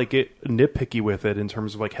wanted to, like, get nitpicky with it in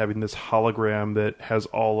terms of, like, having this hologram that has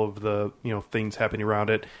all of the, you know, things happening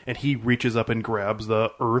around it, and he reaches up and grabs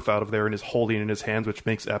the earth out of there and is holding it in his hands, which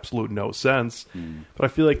makes absolute no sense. But I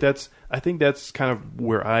feel like I think that's kind of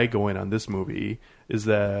where I go in on this movie, is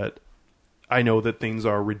that I know that things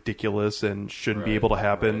are ridiculous and shouldn't be able to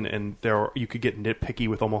happen, and you could get nitpicky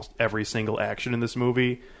with almost every single action in this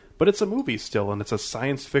movie, but it's a movie still, and it's a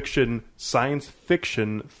science fiction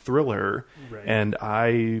thriller, Right. and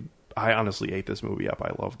I honestly ate this movie up.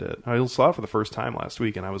 I loved it. I saw it for the first time last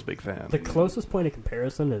week, and I was a big fan. The closest point of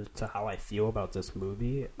comparison to how I feel about this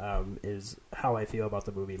movie is how I feel about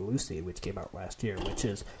the movie Lucy, which came out last year, which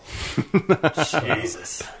is...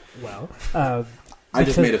 Jesus. Well... I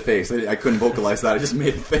just made a face. I couldn't vocalize that. I just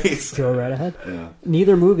made a face. Go right ahead. Yeah.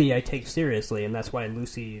 Neither movie I take seriously, and that's why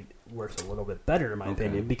Lucy works a little bit better, in my Okay.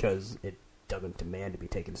 opinion, because it doesn't demand to be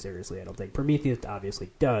taken seriously. I don't think Prometheus obviously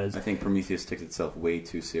does, I think Prometheus takes itself way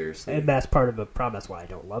too seriously. and that's part of the problem. That's why I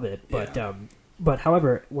don't love it. But Yeah. but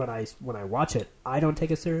however, when I watch it, I don't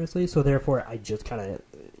take it seriously, so therefore I just kind of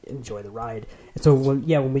enjoy the ride. And so when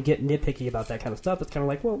we get nitpicky about that kind of stuff, it's kind of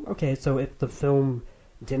like, well, okay, so if the film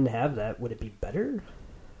didn't have that, would it be better?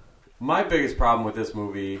 My biggest problem with this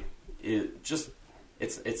movie is just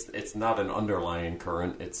it's not an underlying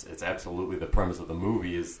current. It's absolutely the premise of the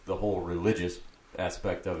movie is the whole religious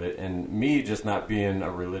aspect of it, and me just not being a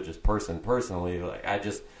religious person personally, like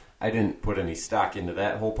I didn't put any stock into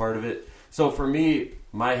that whole part of it. So for me,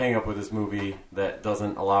 my hang up with this movie that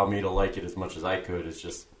doesn't allow me to like it as much as I could is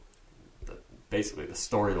just basically the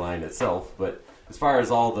storyline itself. But as far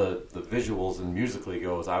as all the visuals and musically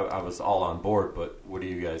goes, I was all on board. But what do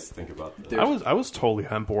you guys think about that? I was totally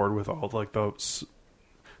on board with all like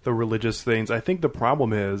the religious things. I think the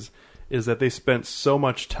problem is that they spent so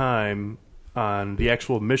much time on the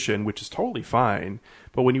actual mission, which is totally fine.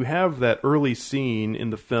 But when you have that early scene in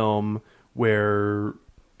the film where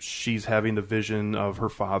she's having the vision of her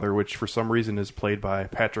father, which for some reason is played by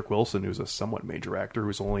Patrick Wilson, who's a somewhat major actor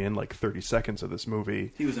who's only in like 30 seconds of this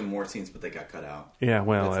movie. He was in more scenes, but they got cut out. Yeah,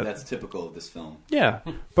 well, that's typical of this film. Yeah,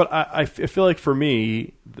 but I feel like for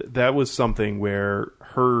me, that was something where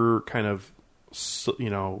her kind of,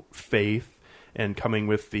 faith and coming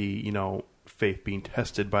with the, faith being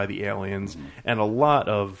tested by the aliens, and a lot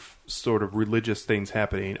of sort of religious things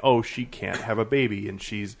happening. Oh, she can't have a baby, and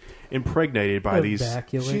she's impregnated by these.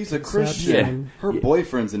 She's a Christian. Her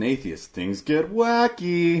boyfriend's an atheist. Things get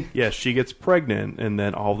wacky. Yeah, she gets pregnant, and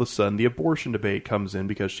then all of a sudden the abortion debate comes in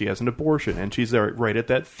because she has an abortion, and she's right at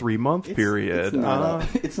that 3-month period.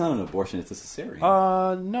 It's not an abortion. It's a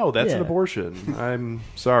cesarean. No, that's an abortion. I'm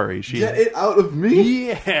sorry. Get it out of me.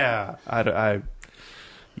 Yeah,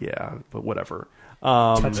 yeah, but whatever.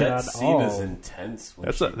 That scene is intense.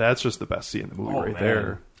 That's just the best scene in the movie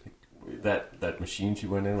there. That machine she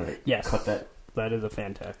went in, yes, cut that. That is a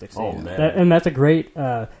fantastic scene. Oh man, and that's a great.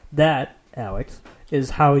 That Alex is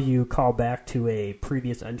how you call back to a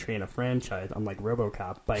previous entry in a franchise, unlike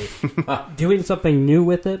RoboCop, by doing something new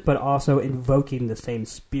with it, but also invoking the same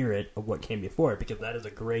spirit of what came before. Because that is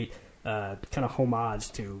a great. Kind of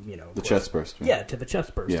homage to the chest burster. Yeah, to the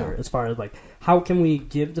chest burster. Yeah. As far as like how can we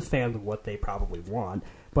give the fans what they probably want,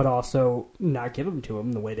 but also not give them to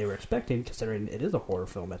them the way they were expecting, considering it is a horror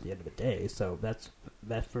film at the end of the day. So that's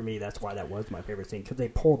for me. That's why that was my favorite scene, because they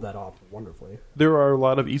pulled that off wonderfully. There are a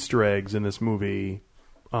lot of Easter eggs in this movie.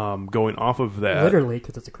 Going off of that, literally,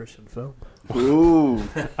 because it's a Christian film. Ooh,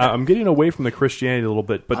 I'm getting away from the Christianity a little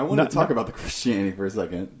bit, but I want to talk about the Christianity for a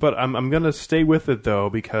second. But I'm going to stay with it though,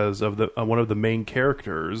 because of the one of the main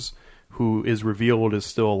characters who is revealed is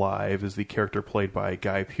still alive is the character played by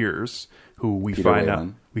Guy Pearce, who we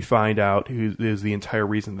find out who is the entire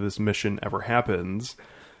reason that this mission ever happens.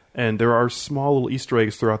 And there are small little Easter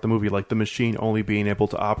eggs throughout the movie, like the machine only being able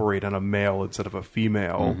to operate on a male instead of a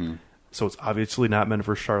female. Mm-hmm. So it's obviously not meant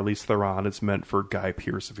for Charlize Theron. It's meant for Guy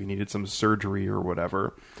Pearce if he needed some surgery or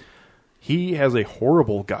whatever. He has a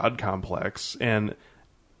horrible God complex. And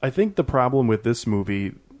I think the problem with this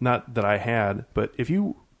movie, not that I had, but if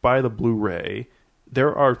you buy the Blu-ray,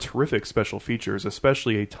 there are terrific special features,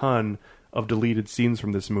 especially a ton of deleted scenes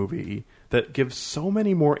from this movie that give so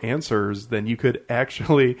many more answers than you could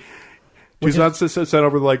actually... She's not sent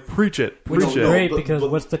over like, preach it. Which is great, because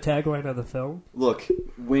what's the tagline of the film? Look,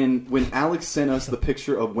 when Alex sent us the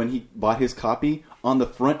picture of when he bought his copy, on the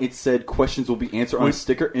front it said questions will be answered on a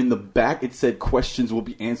sticker. In the back it said questions will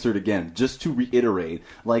be answered again. Just to reiterate,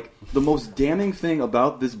 like, the most damning thing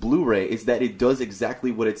about this Blu-ray is that it does exactly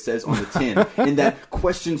what it says on the tin, and that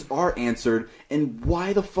questions are answered, and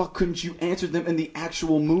why the fuck couldn't you answer them in the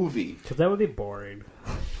actual movie? Because that would be boring.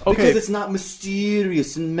 Okay. Because it's not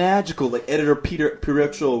mysterious and magical, like editor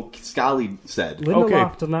Pietro Scali said.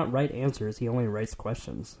 Lindelof does not write answers; he only writes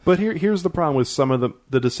questions. But here's the problem with some of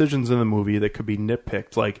the decisions in the movie that could be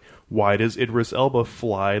nitpicked. Like, why does Idris Elba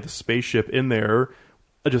fly the spaceship in there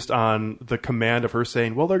just on the command of her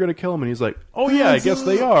saying, "Well, they're going to kill him," and he's like, "Oh yeah, I guess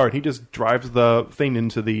they are," and he just drives the thing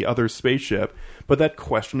into the other spaceship. But that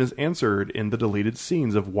question is answered in the deleted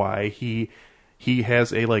scenes of why he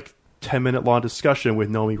has a 10-minute long discussion with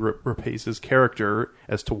Noomi Rapace's character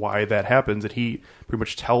as to why that happens, and he pretty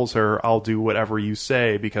much tells her, "I'll do whatever you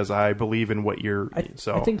say because I believe in what you're." I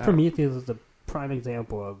think Prometheus is the prime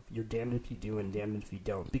example of you're damned if you do and damned if you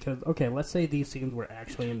don't. Because let's say these scenes were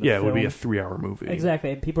actually in the film. It would be a 3-hour movie. Exactly,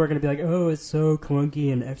 and people are going to be like, "Oh, it's so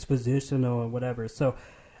clunky and expositional and whatever." So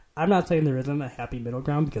I'm not saying there isn't a happy middle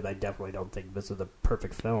ground, because I definitely don't think this is the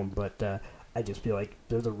perfect film, but I just feel like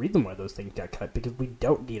there's a reason why those things got cut, because we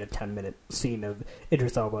don't need a 10-minute scene of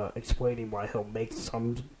Idris Elba explaining why he'll make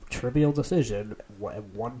some trivial decision at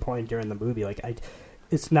one point during the movie.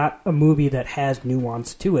 It's not a movie that has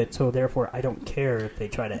nuance to it, so therefore I don't care if they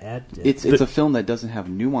try to add it. It's a film that doesn't have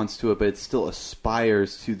nuance to it, but it still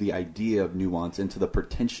aspires to the idea of nuance and to the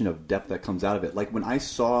pretension of depth that comes out of it. Like, when I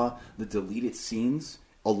saw the deleted scenes,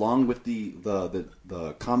 along with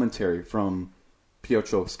the commentary from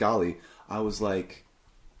Pietro Scali, I was like,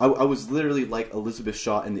 I was literally like Elizabeth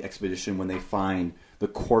Shaw in The Expedition when they find the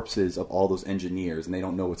corpses of all those engineers and they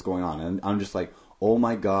don't know what's going on. And I'm just like, oh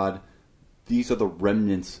my god, these are the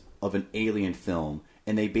remnants of an Alien film,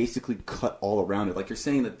 and they basically cut all around it. Like you're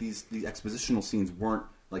saying that these expositional scenes weren't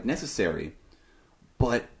like necessary,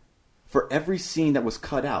 but for every scene that was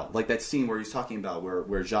cut out, like that scene where he's talking about where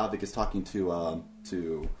Javik is talking to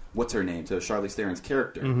what's her name, to Charlize Theron's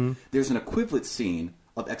character, there's an equivalent scene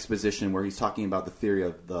of exposition where he's talking about the theory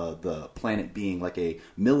of the planet being like a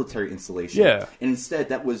military installation. Yeah. And instead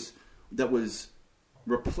that was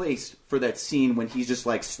replaced for that scene when he's just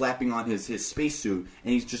like slapping on his spacesuit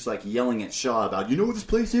and he's just like yelling at Shaw about, you know what this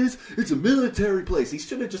place is? It's a military place. He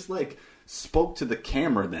should have just like spoke to the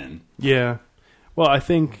camera then. Yeah. Well, I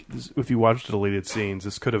think if you watch the deleted scenes,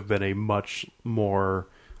 this could have been a much more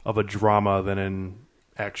of a drama than an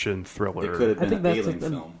action thriller. It could have I been think an Alien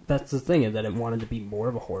film. that's the thing, is that it wanted to be more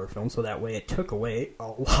of a horror film, so that way it took away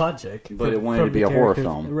all logic. But it wanted from to be the a horror characters.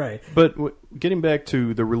 film. Right. But getting back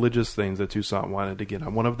to the religious things that Toussaint wanted to get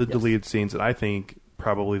on, one of the deleted scenes that I think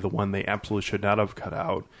probably the one they absolutely should not have cut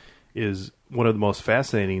out is one of the most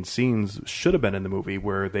fascinating scenes should have been in the movie,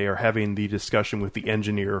 where they are having the discussion with the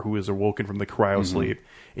engineer who is awoken from the cryo sleep.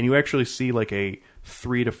 And you actually see like a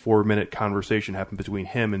 3 to 4 minute conversation happen between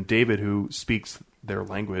him and David, who speaks their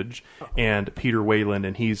language, and Peter Wayland,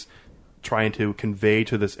 and he's trying to convey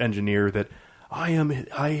to this engineer that I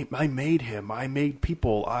made him. I made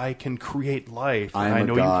people. I can create life. I am I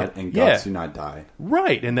know a god, you can. and Yeah. gods do not die.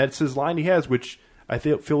 Right, and that's his line he has, which I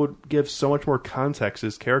feel would give so much more context to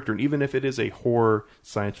his character. And even if it is a horror,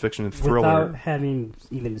 science fiction thriller, Without having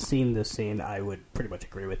even seen this scene, I would pretty much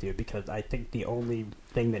agree with you, because I think the only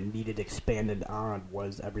thing that needed expanded on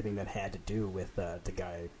was everything that had to do with the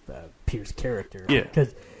guy, Pierce's character. Yeah.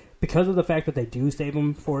 Because of the fact that they do save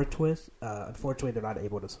him for a twist, unfortunately they're not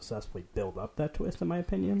able to successfully build up that twist, in my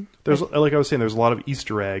opinion. there's, like I was saying, there's a lot of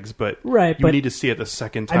Easter eggs, but Right, you but need to see it the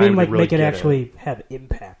second time I mean, like, to really make it get actually have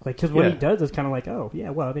impact. Like, because what Yeah. he does is kind of like, oh,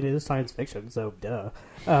 yeah, well, I mean, it is science fiction, so duh.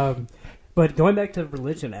 But going back to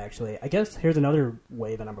religion, actually, I guess here's another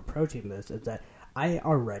way that I'm approaching this, is that I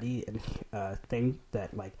already think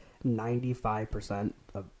that, like, 95%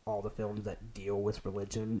 of all the films that deal with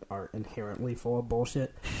religion are inherently full of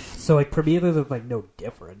bullshit. So, like, Prometheus is, like, no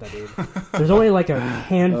different. I mean, there's only, like, a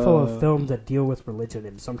handful of films that deal with religion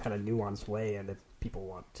in some kind of nuanced way, and if people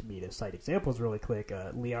want me to cite examples really quick,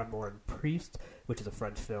 Leon Morin Priest, which is a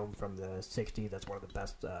French film from the 60s, that's one of the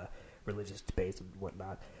best religious debates and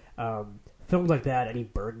whatnot. Films like that, any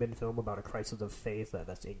Bergman film about a crisis of faith,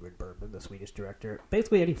 that's Ingrid Bergman, the Swedish director.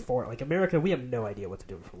 Basically, any foreign, like America, we have no idea what to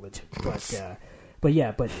do with religion.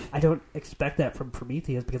 But I don't expect that from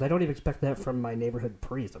Prometheus, because I don't even expect that from My Neighborhood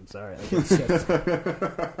Priest. I'm sorry. Like, it's just,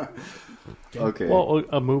 Okay. Well,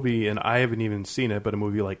 a movie, and I haven't even seen it, but a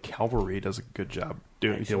movie like Calvary does a good job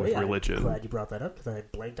dealing with religion. I'm glad you brought that up, because I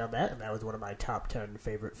blanked on that, and that was one of my top 10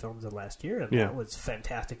 favorite films of last year, and Yeah. that was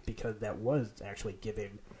fantastic, because that was actually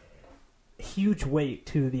giving huge weight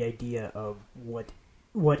to the idea of what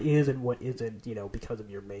is and what isn't, because of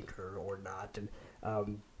your maker or not, and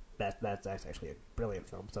that's actually a brilliant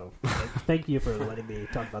film. So thank you for letting me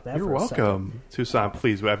talk about that. You're for a second. welcome, Toussaint.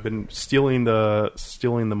 Please, I've been stealing the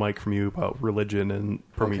mic from you about religion and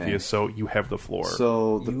Prometheus, Okay. so you have the floor.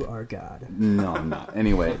 So You are God. No, I'm not.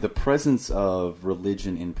 Anyway, the presence of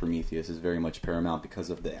religion in Prometheus is very much paramount because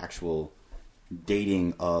of the actual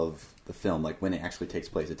dating of the film, like when it actually takes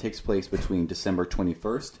place. It takes place between December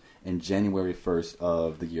 21st and January 1st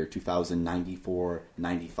of the year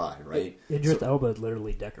 2094-95, right? Idris Elba is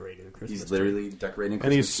literally decorating a Christmas He's tree. literally decorating a and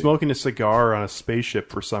Christmas he's tree. smoking a cigar on a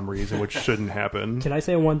spaceship for some reason, which shouldn't happen. Can I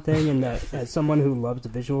say one thing? In that, as someone who loves the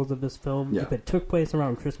visuals of this film, Yeah. if it took place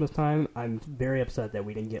around Christmas time, I'm very upset that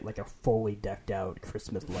we didn't get like a fully decked out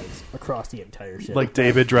Christmas lights across the entire ship. Like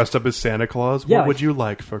David dressed up as Santa Claus. Yeah, What like- would you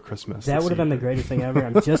like for Christmas? that this would have been the year? greatest thing ever.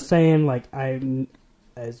 I'm just saying, like, I'm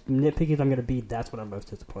as nitpicky as I'm going to be. That's what I'm most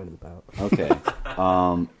disappointed about. Okay.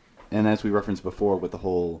 And as we referenced before with the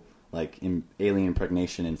whole like alien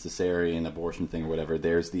impregnation and cesarean abortion thing or whatever,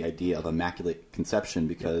 there's the idea of immaculate conception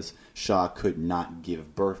because Shaw could not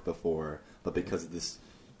give birth before, but because of this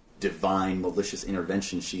divine malicious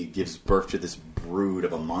intervention, she gives birth to this brood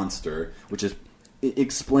of a monster, which is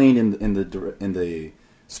explained in the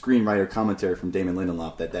screenwriter commentary from Damon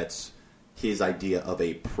Lindelof that's his idea of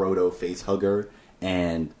a proto face hugger,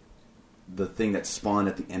 and the thing that spawned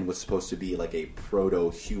at the end was supposed to be like a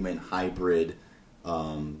proto-human hybrid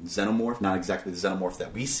xenomorph, not exactly the xenomorph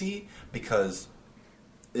that we see, because...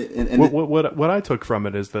 What I took from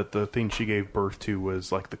it is that the thing she gave birth to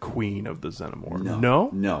was like the queen of the xenomorph.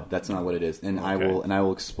 No, that's not what it is. And I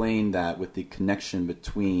will explain that with the connection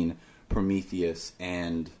between Prometheus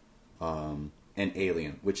and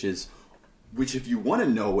Alien, which is Which, if you want to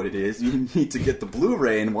know what it is, you need to get the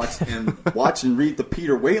Blu-ray and watch and read the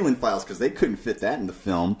Peter Whalen files, because they couldn't fit that in the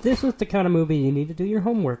film. This is the kind of movie you need to do your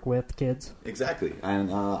homework with, kids. Exactly.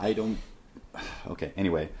 And I don't... Okay,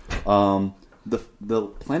 anyway. The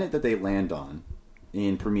planet that they land on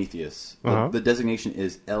in Prometheus, the designation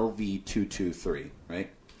is LV-223,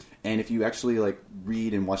 right? And if you actually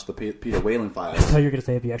read and watch the Peter Whalen files... I thought you were going to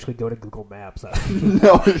say if you actually go to Google Maps.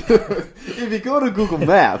 No, if you go to Google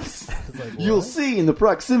Maps, you'll see in the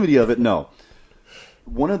proximity of it. No.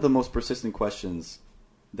 One of the most persistent questions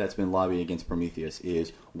that's been lobbying against Prometheus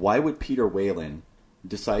is, why would Peter Whalen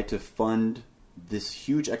decide to fund this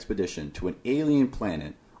huge expedition to an alien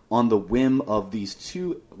planet on the whim of these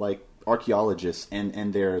two archaeologists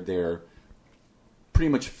and their pretty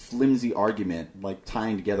much flimsy argument,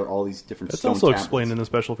 tying together all these different stone also tablets. explained in the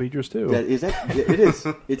special features too. It is.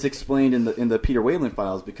 It's explained in the Peter Whalen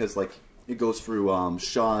files, because it goes through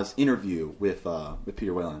Shaw's interview with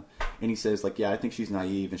Peter Whalen, and he says I think she's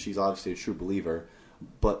naive and she's obviously a true believer,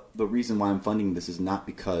 but the reason why I'm funding this is not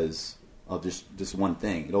because of this one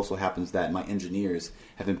thing. It also happens that my engineers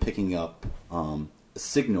have been picking up a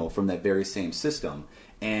signal from that very same system,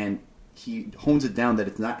 and he hones it down that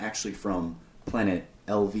it's not actually from planet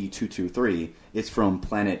LV-223, it's from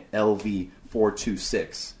planet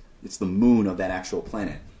LV-426. It's the moon of that actual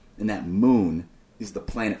planet, and that moon is the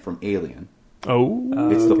planet from Alien.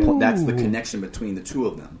 That's the connection between the two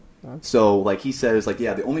of them. So he says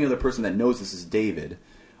the only other person that knows this is David,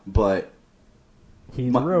 but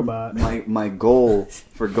he's a robot. My goal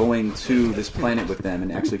for going to this planet with them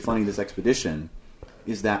and actually funding this expedition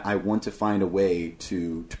is that I want to find a way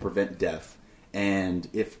to prevent death, and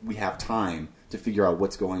if we have time, to figure out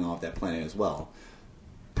what's going on with that planet as well.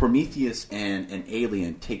 Prometheus and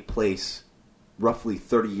Alien take place roughly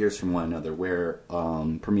 30 years from one another, where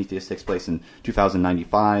Prometheus takes place in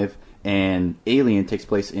 2095 and Alien takes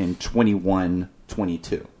place in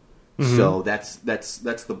 2122. Mm-hmm. So that's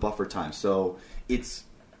the buffer time. So it's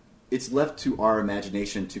left to our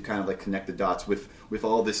imagination to kind of connect the dots with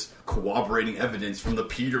all this corroborating evidence from the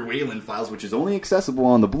Peter Whalen files, which is only accessible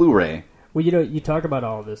on the Blu-ray. Well, you talk about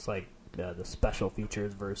all this the special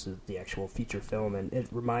features versus the actual feature film, and it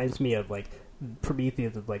reminds me of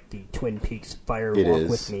Prometheus is the Twin Peaks Fire Walk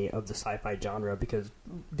With Me of the sci-fi genre, because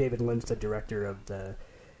David Lynch, the director of the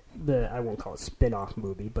I won't call it spin-off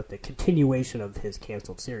movie, but the continuation of his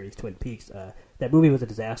canceled series, Twin Peaks, that movie was a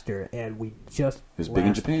disaster, and we just... It was big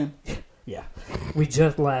in Japan. Yeah. We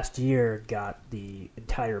just last year got the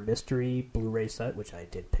entire Mystery Blu-ray set, which I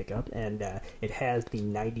did pick up, and it has the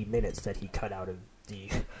 90 minutes that he cut out of the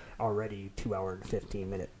already 2 hour and 15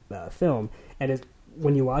 minute film, and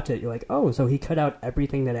when you watch it, you're like, oh, so he cut out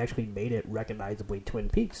everything that actually made it recognizably Twin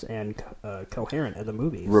Peaks and coherent as a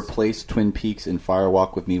movie. Replace Twin Peaks and Fire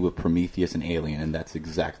Walk With Me with Prometheus and Alien, and that's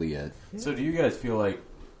exactly it. So do you guys feel like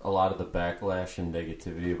a lot of the backlash and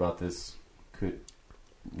negativity about this could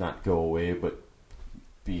not go away, but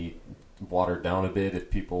be watered down a bit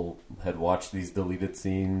if people had watched these deleted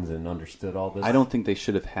scenes and understood all this? I don't think they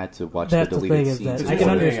should have had to watch the deleted thing scenes. Is that I can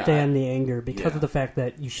understand the anger because of the fact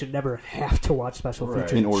that you should never have to watch special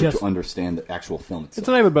features in order to understand the actual film itself. It's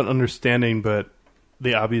not even about understanding, but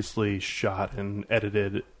they obviously shot and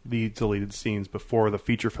edited the deleted scenes before the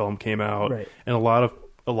feature film came out, right. And a lot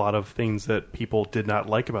of things that people did not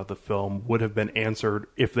like about the film would have been answered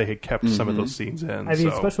if they had kept some of those scenes in. I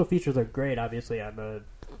mean, special features are great. Obviously, I'm a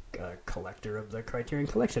collector of the Criterion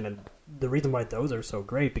Collection, and the reason why those are so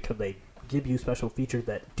great because they give you special features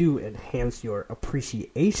that do enhance your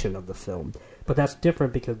appreciation of the film. But that's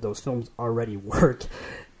different because those films already work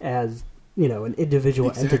as an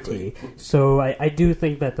individual entity. So I do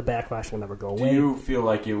think that the backlash will never go away. Do you feel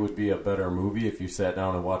like it would be a better movie if you sat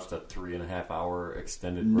down and watched a 3.5 hour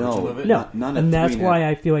extended version of it? No, and that's why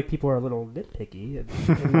I feel like people are a little nitpicky,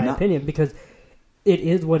 in my opinion, because it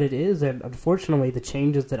is what it is, and unfortunately, the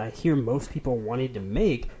changes that I hear most people wanting to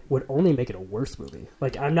make would only make it a worse movie.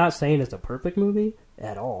 I'm not saying it's a perfect movie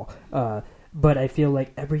at all, but I feel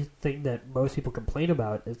like everything that most people complain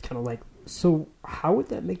about is kind of so how would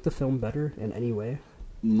that make the film better in any way?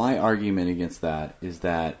 My argument against that is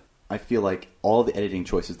that I feel like all the editing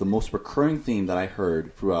choices, the most recurring theme that I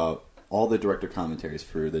heard throughout all the director commentaries,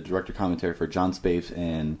 for the director commentary for John Spaves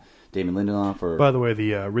and Damon Lindelof. By the way,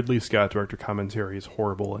 the Ridley Scott director commentary is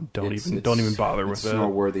horrible, and don't even bother with it. It's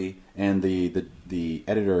snore-worthy, and the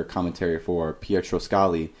editor commentary for Pietro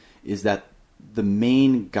Scali is that the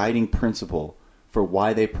main guiding principle for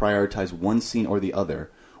why they prioritize one scene or the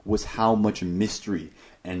other was how much mystery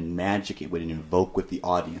and magic it would invoke with the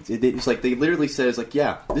audience. It's they literally said,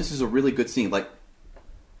 yeah, this is a really good scene.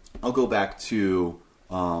 I'll go back to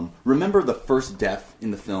Remember the first death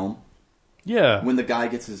in the film? Yeah. When the guy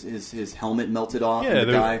gets his helmet melted off? Yeah, and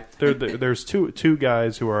the guy... there's two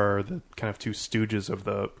guys who are the kind of two stooges of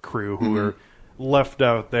the crew who are left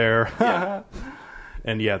out there. Yeah.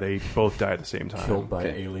 And yeah, they both die at the same time. Killed by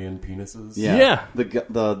Okay. alien penises. Yeah.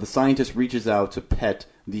 The scientist reaches out to pet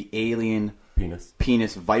the alien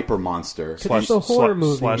Penis. viper monster. It's a horror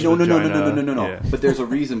movie. slash No. vagina. Yeah. But there's a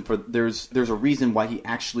reason there's a reason why he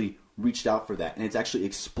actually reached out for that, and it's actually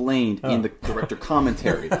explained in the director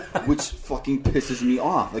commentary, which fucking pisses me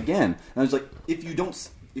off again. And I was like, if you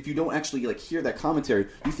don't actually like hear that commentary,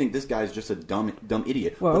 you think this guy's just a dumb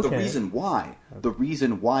idiot. Well, but okay. the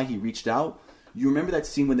reason why he reached out, you remember that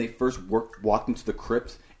scene when they first walked into the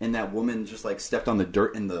crypt and that woman just like stepped on the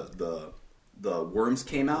dirt and the worms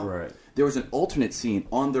came out? Right. There was an alternate scene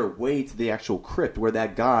on their way to the actual crypt where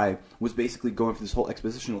that guy was basically going for this whole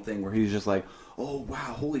expositional thing where he was just like, oh wow,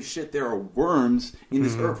 holy shit, there are worms in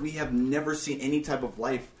this earth. We have never seen any type of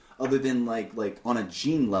life other than like on a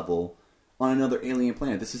gene level on another alien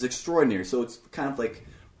planet. This is extraordinary. So it's kind of like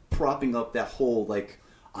propping up that whole like,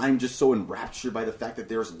 I'm just so enraptured by the fact that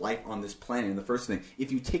there's life on this planet in the first thing.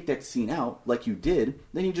 If you take that scene out, like you did,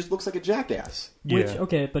 then he just looks like a jackass. Which, Yeah.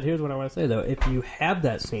 okay, but here's what I want to say, though. If you have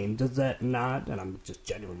that scene, does that not, and I'm just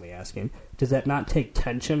genuinely asking, does that not take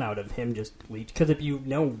tension out of him just leech? Because if you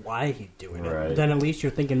know why he's doing Right. it, then at least you're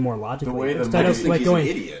thinking more logically. The way the instead movie- of think like he's going,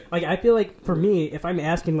 an idiot. like I feel like for me, if I'm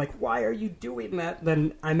asking like, why are you doing that,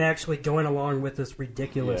 then I'm actually going along with this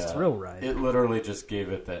ridiculous Yeah. thrill ride. It literally just gave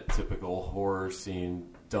it that typical horror scene,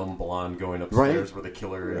 dumb blonde going upstairs Right. where the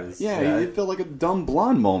killer is. Yeah, it felt like a dumb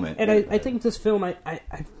blonde moment. And I think this film, I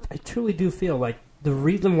truly do feel like the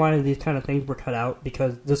reason why these kind of things were cut out,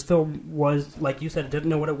 because this film was, like you said, it didn't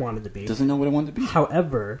know what it wanted to be. Doesn't know what it wanted to be.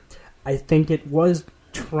 However, I think it was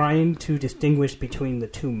trying to distinguish between the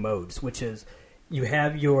two modes, which is you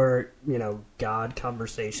have your, God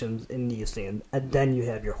conversations in Neosin, and then you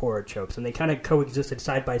have your horror tropes, and they kind of coexisted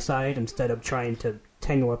side by side instead of trying to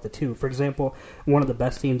tangle up the two. For example, one of the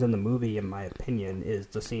best scenes in the movie, in my opinion, is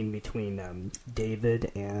the scene between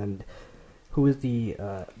David and who is the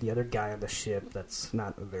other guy on the ship that's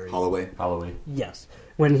not a very... Holloway. Yes.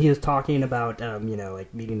 When he is talking about,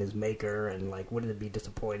 like meeting his maker and like, wouldn't it be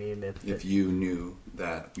disappointing If you knew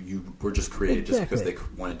that you were just created just because they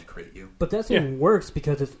wanted to create you. But that scene works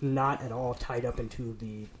because it's not at all tied up into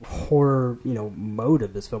the horror, mode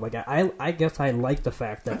of this film. Like I guess I like the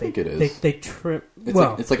fact that I think it is. They trip.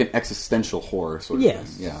 It's like an existential horror sort of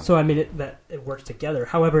yes. thing. Yeah. So I mean, it works together.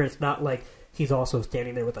 However, it's not like he's also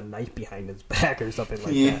standing there with a knife behind his back or something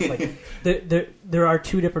like that. Like there are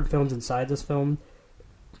two different films inside this film.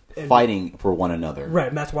 And, fighting for one another. Right,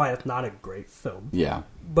 and that's why it's not a great film. Yeah.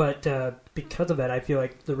 But because of that, I feel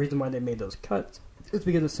like the reason why they made those cuts is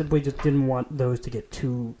because it simply just didn't want those to get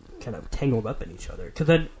too kind of tangled up in each other. Because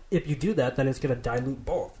then, if you do that, then it's going to dilute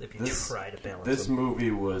both if you try to balance This them.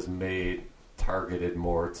 movie was targeted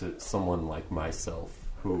more to someone like myself,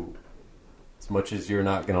 who, as much as you're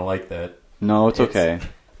not going to like that... No, it's okay.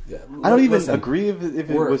 Yeah, I don't even listen, agree if it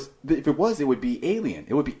was. If it was, it would be Alien.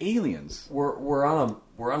 It would be Aliens. We're on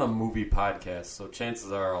a movie podcast, so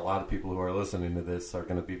chances are a lot of people who are listening to this are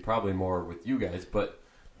going to be probably more with you guys, but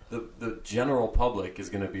the general public is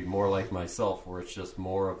going to be more like myself, where it's just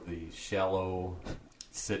more of the shallow,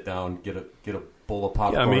 sit down, get a bowl of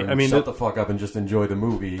popcorn, I mean, shut the fuck up, and just enjoy the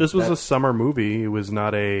movie. This was a summer movie. It was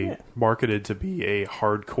not marketed to be a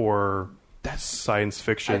hardcore science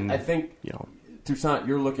fiction. I think Toussaint,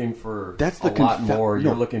 you're looking for That's a the lot more. no.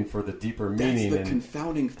 You're looking for the deeper meaning. That's the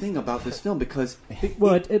confounding thing about this film because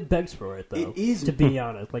It begs for it, though. It is, to be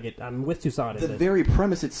honest. Like I'm with Toussaint. The very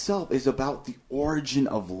premise itself is about the origin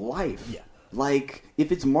of life. Yeah. Like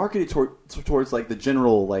if it's marketed towards like the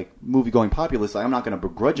general like movie going populace, I'm not going to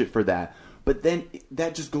begrudge it for that. But then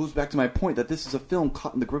that just goes back to my point that this is a film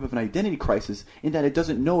caught in the grip of an identity crisis in that it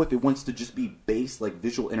doesn't know if it wants to just be base like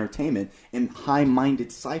visual entertainment and high-minded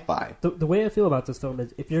sci-fi. The way I feel about this film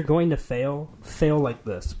is if you're going to fail like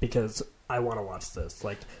this because I want to watch this.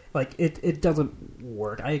 Like it doesn't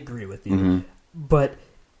work. I agree with you. Mm-hmm. But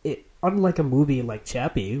it unlike a movie like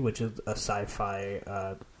Chappie, which is a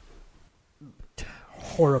sci-fi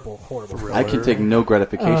horrible thriller. I can take no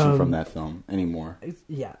gratification from that film anymore.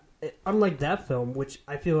 Unlike that film, which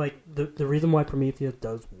I feel like the reason why Prometheus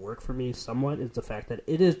does work for me somewhat is the fact that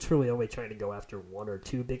it is truly only trying to go after one or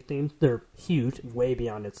two big themes. They're huge, way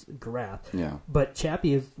beyond its grasp. Yeah. But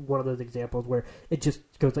Chappie is one of those examples where it just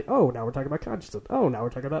goes like, oh, now we're talking about consciousness. Oh, now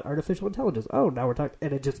we're talking about artificial intelligence. Oh, now we're talking...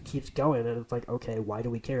 And it just keeps going, and it's like, okay, why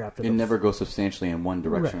do we care after this? It never goes substantially in one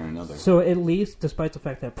direction or another. So at least, despite the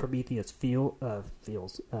fact that Prometheus feels...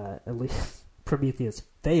 at least... Prometheus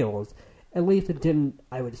fails, at least it didn't,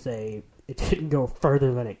 I would say, it didn't go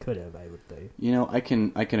further than it could have, I would say. You know, I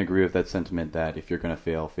can agree with that sentiment that if you're going to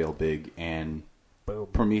fail big, and Boom.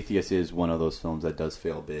 Prometheus is one of those films that does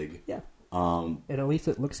fail big. Yeah. And at least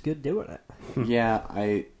it looks good doing it. Yeah,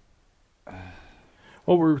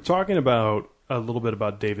 Well, we were talking about a little bit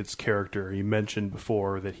about David's character. You mentioned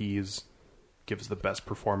before that gives the best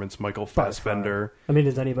performance, Michael Fassbender. I mean,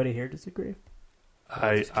 does anybody here disagree?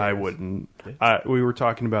 I wouldn't. We were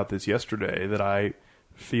talking about this yesterday, that I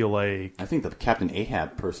feel like... I think the Captain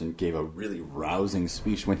Ahab person gave a really rousing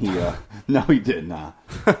speech when he... no, he did not.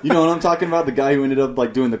 You know what I'm talking about? The guy who ended up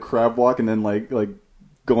like doing the crab walk and then like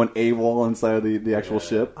going AWOL inside of the actual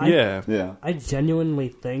ship. Yeah. I genuinely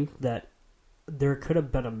think that there could have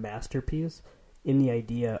been a masterpiece in the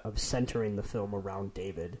idea of centering the film around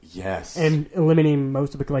David. Yes. And eliminating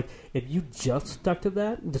most of it. Like, if you just stuck to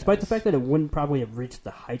that, despite the fact that it wouldn't probably have reached the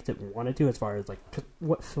heights it wanted to, as far as, like,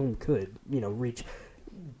 what film could, reach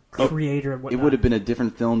creator and whatnot. It would have been a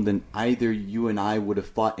different film than either you and I would have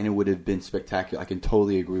thought, and it would have been spectacular. I can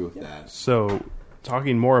totally agree with that. So,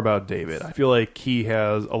 talking more about David, I feel like he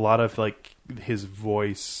has a lot of, like, his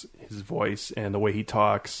voice and the way he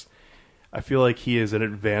talks. I feel like he is an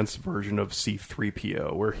advanced version of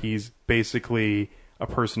C-3PO, where he's basically a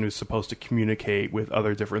person who's supposed to communicate with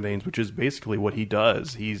other different things, which is basically what he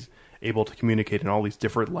does. He's able to communicate in all these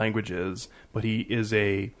different languages, but he is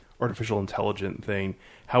a artificial intelligent thing.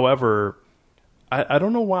 However, I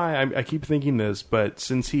don't know why I keep thinking this, but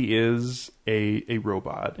since he is a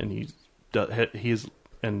robot, and he's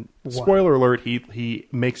and spoiler alert, he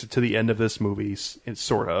makes it to the end of this movie, it's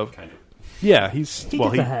sort of. Kind of. Yeah, he gets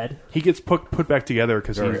ahead. He gets put back together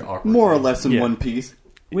because he's more or less in one piece.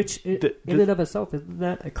 Which, in and of itself, isn't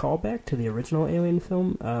that a callback to the original Alien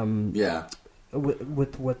film? Yeah.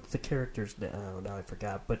 With what the characters... Oh, now I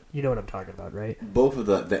forgot, but you know what I'm talking about, right? Both of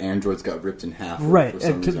the androids got ripped in half right. for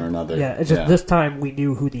some reason or another. Yeah, it's just this time we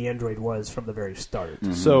knew who the android was from the very start.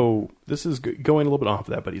 Mm-hmm. So, this is going a little bit off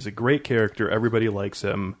of that, but he's a great character. Everybody likes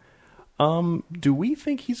him. Do we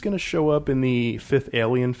think he's going to show up in the fifth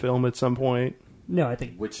Alien film at some point? No, I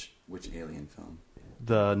think... Which Alien film?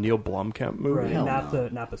 The Neil Blomkamp movie?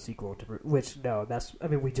 Right, not the sequel to... Which, no, that's... I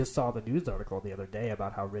mean, we just saw the news article the other day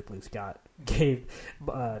about how Ridley Scott gave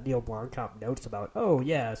Neil Blomkamp notes about, oh,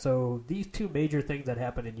 yeah, so these two major things that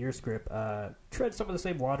happened in your script tread some of the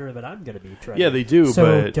same water that I'm going to be treading. Yeah, they do,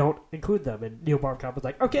 so but... don't include them. And Neil Blomkamp was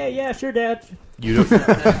like, okay, yeah, sure, Dad. You don't...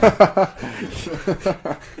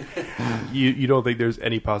 you don't think there's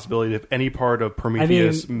any possibility of any part of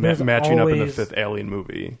Prometheus matching up in the fifth Alien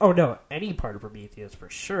movie? Oh, no, any part of Prometheus for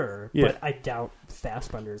sure. Yeah. But I doubt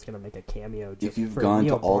Fassbender is going to make a cameo. Just if you've for gone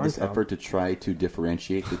Neil to all this Blomkamp. effort to try to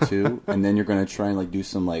differentiate the two, and then you're going to try and like do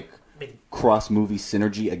some like cross-movie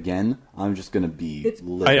synergy again, I'm just going to be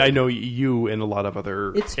livid. I know you and a lot of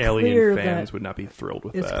other Alien fans would not be thrilled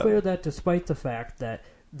with that. It's clear that despite the fact that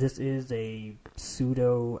this is a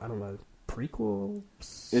pseudo, I don't know, prequel?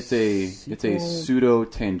 It's a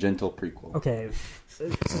pseudo-tangential prequel. Okay.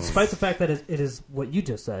 Despite the fact that it is what you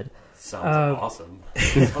just said. Sounds awesome.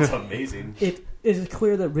 Sounds amazing. It is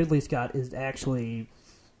clear that Ridley Scott is actually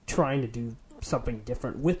trying to do something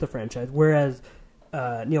different with the franchise, whereas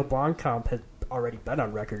Neil Blomkamp has already been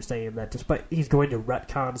on record saying that despite he's going to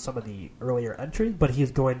retcon some of the earlier entries, but he's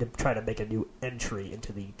going to try to make a new entry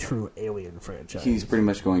into the true Alien franchise. He's pretty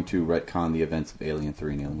much going to retcon the events of Alien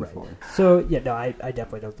 3 and Alien 4. So, yeah, no, I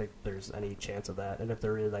definitely don't think there's any chance of that. And if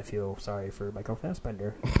there is, I feel sorry for Michael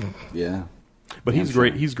Fassbender. Yeah. But he's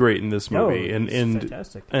great. He's great in this movie, he's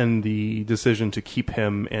fantastic. And the decision to keep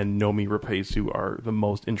him and Nomi Rapace are the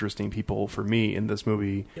most interesting people for me in this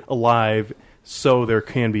movie alive. So there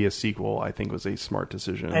can be a sequel. I think was a smart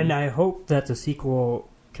decision. And I hope that the sequel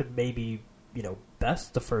could maybe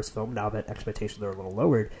best the first film. Now that expectations are a little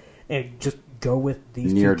lowered, and just go with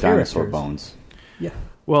these near two dinosaur characters. bones. Yeah.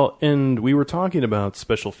 Well, and we were talking about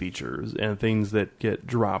special features and things that get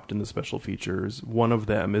dropped in the special features. One of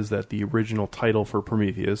them is that the original title for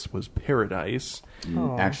Prometheus was Paradise.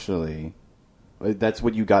 Actually, that's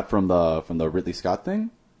what you got from the Ridley Scott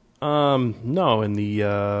thing? No, in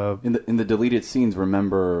the deleted scenes,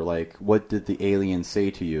 remember, like, what did the alien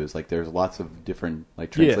say to you? It's like there's lots of different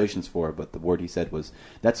translations for it, but the word he said was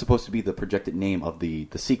that's supposed to be the projected name of the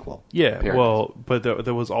sequel. Yeah, Paradise. well, but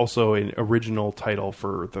there was also an original title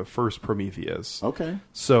for the first Prometheus. Okay.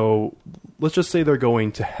 So let's just say they're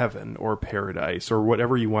going to heaven or paradise or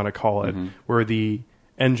whatever you want to call it, where the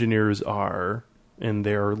engineers are and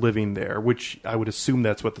they're living there, which I would assume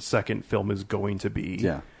that's what the second film is going to be.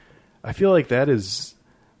 Yeah. I feel like that is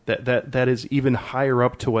that is even higher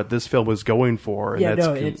up to what this film was going for. And Yeah, that's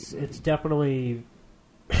no, it's definitely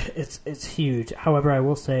it's huge. However, I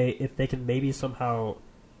will say if they can maybe somehow,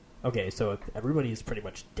 okay, so everybody's pretty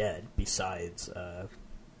much dead besides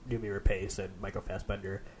Noomi Rapace and Michael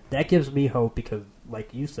Fassbender. That gives me hope because,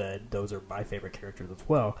 like you said, those are my favorite characters as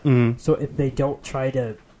well. Mhm. So if they don't try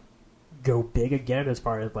to go big again as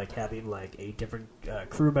far as like having like 8 different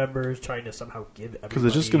crew members trying to somehow give everybody, because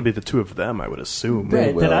it's just going to be the two of them, I would assume.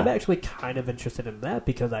 right, will. then I'm actually kind of interested in that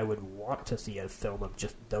because I would want to see a film of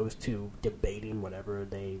just those two debating whatever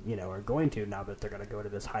they are going to now that they're going to go to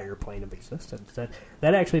this higher plane of existence.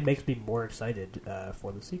 That actually makes me more excited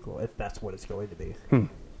for the sequel if that's what it's going to be.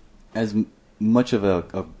 As much of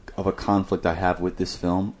a conflict I have with this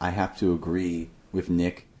film, I have to agree with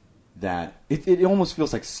Nick that it almost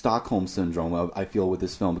feels like Stockholm Syndrome, I feel, with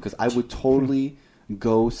this film, because I would totally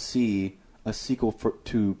go see a sequel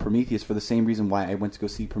to Prometheus for the same reason why I went to go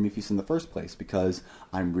see Prometheus in the first place, because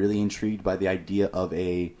I'm really intrigued by the idea of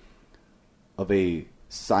a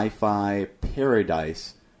sci-fi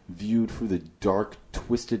paradise viewed through the dark,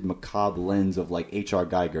 twisted, macabre lens of like H.R.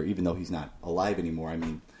 Geiger, even though he's not alive anymore. I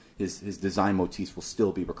mean, his design motifs will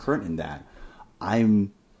still be recurrent in that.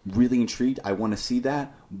 I'm really intrigued. I want to see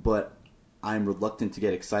that, but I'm reluctant to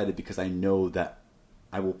get excited because I know that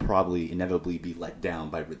I will probably inevitably be let down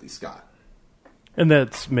by Ridley Scott. And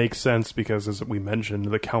that makes sense because, as we mentioned,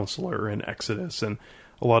 The Counselor and Exodus and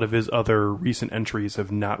a lot of his other recent entries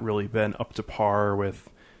have not really been up to par with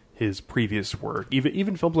his previous work.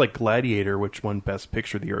 Even films like Gladiator, which won Best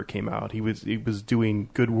Picture the year it came out, he was doing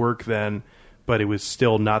good work then, but it was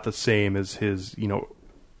still not the same as his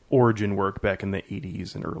origin work back in the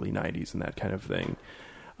 80s and early 90s and that kind of thing.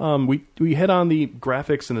 We hit on the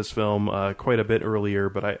graphics in this film quite a bit earlier,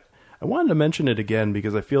 but I wanted to mention it again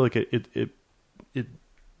because I feel like it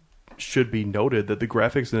should be noted that the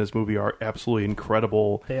graphics in this movie are absolutely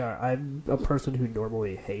incredible. They are. I'm a person who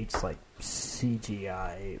normally hates like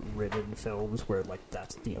CGI-ridden films where like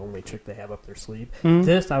that's the only trick they have up their sleeve.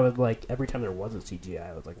 This, I was like, every time there wasn't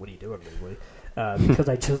CGI, I was like, "What are you doing, Ridley?" Because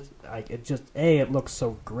it looks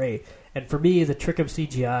so great. And for me, the trick of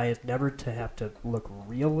CGI is never to have to look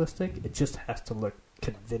realistic. It just has to look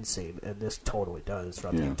convincing, and this totally does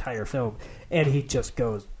throughout the entire film. And he just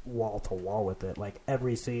goes wall to wall with it. Like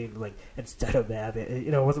every scene, like instead of having,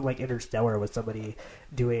 it wasn't like Interstellar with somebody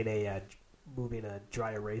doing moving a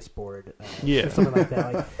dry erase board, or something like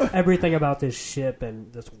that. Like everything about this ship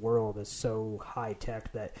and this world is so high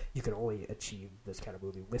tech that you can only achieve this kind of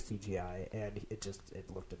movie with CGI, and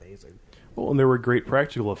it looked amazing. Well, and there were great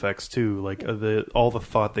practical effects too, like all the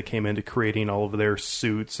thought that came into creating all of their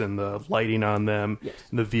suits and the lighting on them,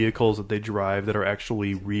 and the vehicles that they drive that are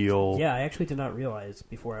actually real. Yeah, I actually did not realize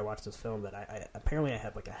before I watched this film that I apparently I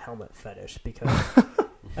had like a helmet fetish because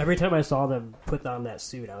every time I saw them put on that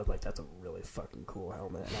suit, I was like, "That's a really fucking cool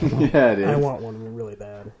helmet." It is. I want one really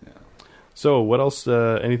bad. Yeah. So, what else?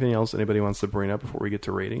 Anything else anybody wants to bring up before we get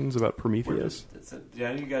to ratings about Prometheus? Do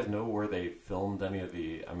any of you guys know where they filmed any of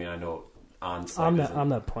the? I mean, I know on site. On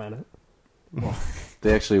that planet.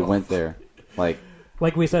 They actually went there. Like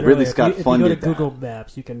we said Ridley earlier, Scott if you go to funded that. Google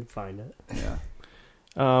Maps, you can find it. Yeah.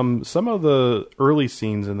 Some of the early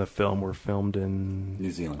scenes in the film were filmed in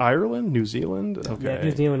New Zealand. Ireland, New Zealand. Okay. Yeah,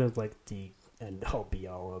 New Zealand is like the end all be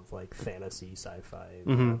all of like fantasy, sci-fi,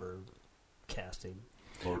 whatever casting.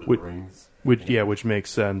 Lord of the Rings. Which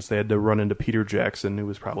makes sense. They had to run into Peter Jackson, who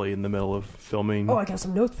was probably in the middle of filming. Oh, I got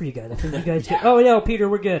some notes for you guys. I think you guys. Oh no, Peter,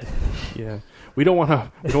 we're good. Yeah, we don't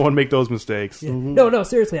want to make those mistakes. Yeah. No,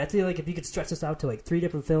 seriously. I feel like if you could stretch this out to like 3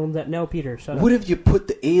 different films, no, Peter, shut up. What if you put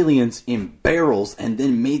the aliens in barrels and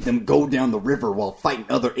then made them go down the river while fighting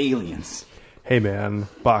other aliens? Hey man,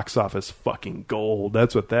 box office fucking gold.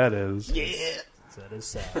 That's what that is. Yeah. That is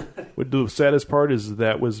sad. The saddest part is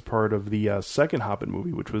that was part of the second Hobbit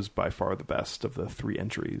movie, which was by far the best of the 3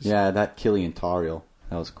 entries. Yeah, that Killian Tariel.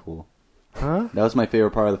 That was cool. Huh? That was my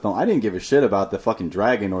favorite part of the film. I didn't give a shit about the fucking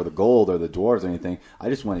dragon or the gold or the dwarves or anything. I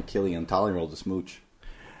just wanted Killian Tariel to smooch.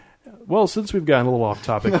 Well, since we've gotten a little off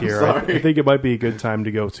topic here, I Sorry. think it might be a good time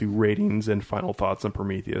to go to ratings and final thoughts on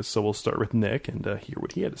Prometheus. So we'll start with Nick and hear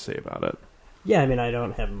what he had to say about it. Yeah, I mean, I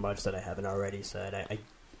don't have much that I haven't already said.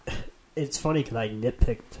 It's funny because I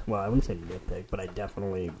nitpicked. Well, I wouldn't say nitpicked, but I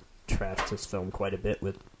definitely trashed this film quite a bit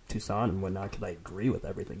with Toussaint and whatnot because I agree with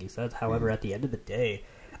everything he says. However, at the end of the day,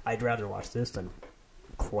 I'd rather watch this than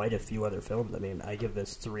quite a few other films. I mean, I give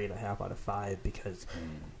this 3.5 out of 5 because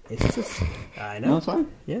it's just. I know. No, it's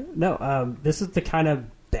fine. Yeah, no. This is the kind of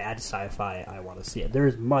bad sci-fi, I want to see it. There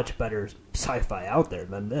is much better sci-fi out there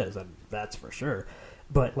than this, and that's for sure.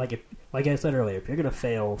 But like I said earlier, if you're gonna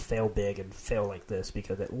fail big and fail like this,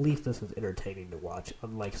 because at least this is entertaining to watch,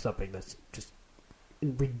 unlike something that's just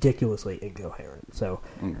ridiculously incoherent. So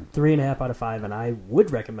 3.5 out of 5, and I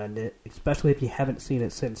would recommend it, especially if you haven't seen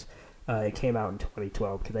it since it came out in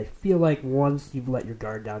 2012, because I feel like once you've let your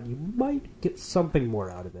guard down, you might get something more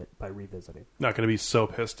out of it by revisiting. Not going to be so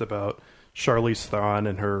pissed about Charlize Theron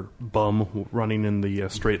and her bum running in the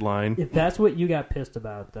straight line. If that's what you got pissed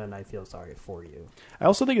about, then I feel sorry for you. I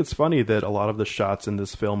also think it's funny that a lot of the shots in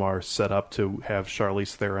this film are set up to have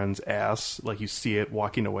Charlize Theron's ass, like you see it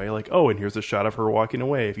walking away, like, oh, and here's a shot of her walking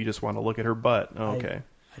away if you just want to look at her butt. Oh, okay.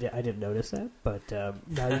 I didn't notice that, but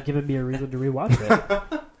now you've given me a reason to rewatch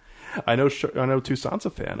it. I know Toussaint's a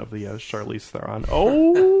fan of the Charlize Theron.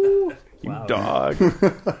 Oh, you Wow. dog.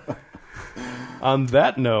 On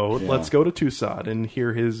that note, let's go to Toussaint and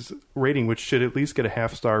hear his rating, which should at least get a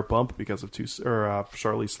half-star bump because of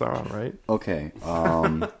Charlize Theron, right? Okay.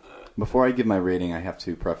 Before I give my rating, I have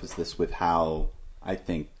to preface this with how I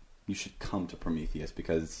think you should come to Prometheus,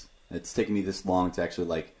 because it's taken me this long to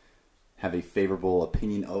actually have a favorable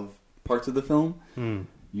opinion of parts of the film.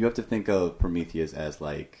 You have to think of Prometheus as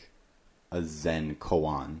like a Zen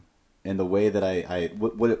koan, and the way that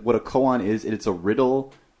what a koan is, it's a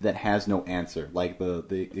riddle that has no answer. Like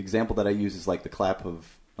the example that I use is like the clap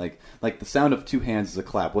of like the sound of two hands is a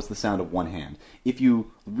clap. What's the sound of one hand? If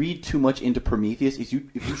you read too much into Prometheus, if you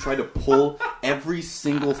try to pull every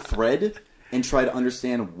single thread and try to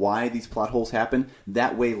understand why these plot holes happen,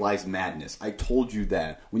 that way lies madness. I told you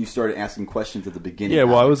that when you started asking questions at the beginning. Yeah,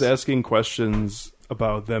 well, Alex. I was asking questions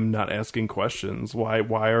about them not asking questions. Why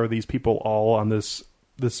are these people all on this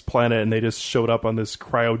planet and they just showed up on this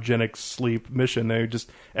cryogenic sleep mission? They just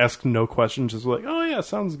asked no questions, just like, oh yeah,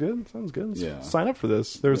 sounds good. Yeah. Sign up for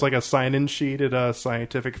this. There's like a sign-in sheet at a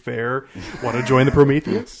scientific fair. Want to join the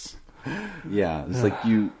Prometheus? Yeah, it's like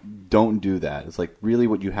you don't do that. It's like really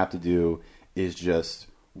what you have to do is just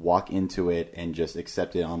walk into it and just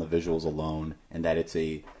accept it on the visuals alone, and that it's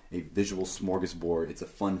a visual smorgasbord. It's a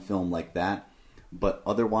fun film like that. But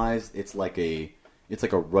otherwise, it's like a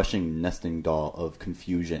rushing nesting doll of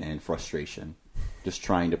confusion and frustration, just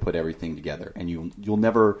trying to put everything together. And you'll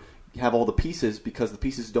never have all the pieces because the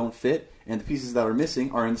pieces don't fit, and the pieces that are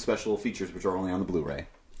missing are in the special features, which are only on the Blu-ray.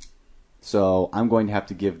 So I'm going to have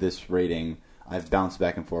to give this rating. I've bounced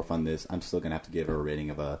back and forth on this. I'm still going to have to give it a rating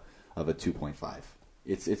of a 2.5.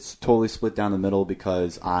 It's totally split down the middle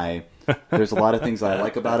because there's a lot of things I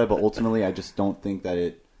like about it, but ultimately I just don't think that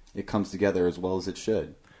it comes together as well as it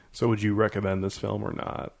should. So would you recommend this film or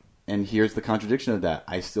not? And here's the contradiction of that.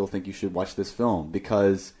 I still think you should watch this film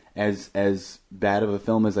because as bad of a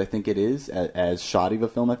film as I think it is, as shoddy of a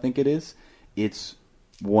film I think it is, it's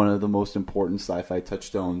one of the most important sci-fi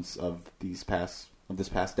touchstones of this past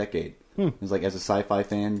decade. It's like, as a sci-fi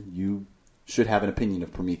fan, you should have an opinion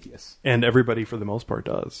of Prometheus. And everybody, for the most part,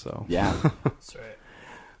 does. So Yeah. That's right.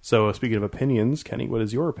 So speaking of opinions, Kenny, what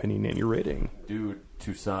is your opinion and your rating? Dude,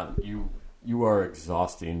 Toussaint, you are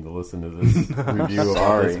exhausting to listen to this review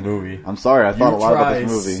of this movie. I'm sorry. I thought a lot about You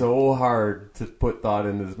this movie. try so hard to put thought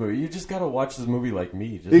into this movie. You just got to watch this movie like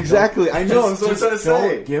me. Just Exactly. don't- I know. just- That's what I'm just trying to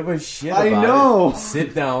say. Don't give a shit I about know. it.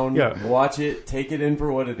 Sit down, Yeah. watch it, take it in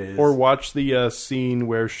for what it is. Or watch the scene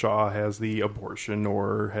where Shaw has the abortion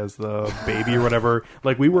or has the baby or whatever.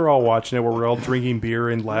 Like, we were all watching it where we're all drinking beer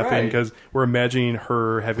and laughing Right. because we're imagining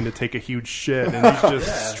her having to take a huge shit and he's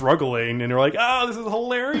just struggling. And you're like, oh, this is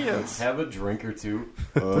hilarious. Have a drink or two,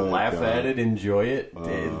 laugh at it, enjoy it.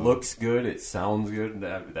 It looks good, it sounds good.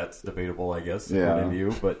 That's debatable, I guess, Yeah. according to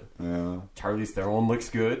you. But Yeah. Charlize Theron looks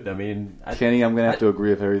good. I mean, Kenny, I'm going to have to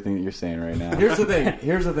agree with everything that you're saying right now. Here's the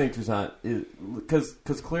thing, Toussaint,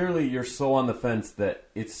 because clearly you're so on the fence that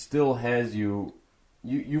it still has you.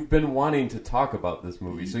 You've been wanting to talk about this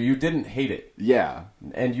movie, so you didn't hate it, Yeah.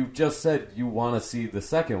 and you just said you want to see the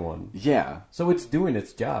second one. Yeah. So it's doing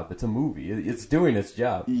its job. It's a movie. It's doing its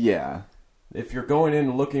job. Yeah. If you're going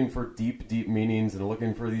in looking for deep meanings and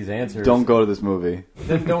looking for these answers, Don't go to this movie.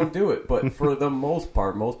 then don't do it. But for the most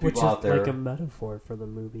part, most Which people is out there, like a metaphor for the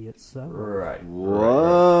movie itself. right?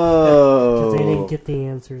 Whoa. Because they didn't get the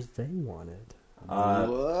answers they wanted.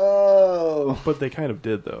 Whoa. But they kind of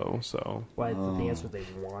did, though, so. Why the answers they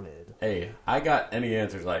wanted. Hey, I got any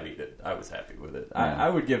answers I needed. I was happy with it. I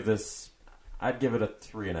would give this. I'd give it a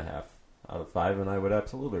 3.5 out of 5, and I would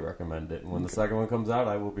absolutely recommend it. And when the second one comes out,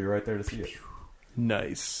 I will be right there to see it.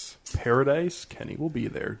 Nice. Paradise, Kenny will be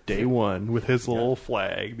there day one with his little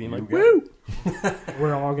flag being like, woo!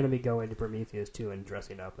 We're all going to be going to Prometheus too and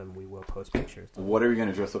dressing up, and we will post pictures. What are we going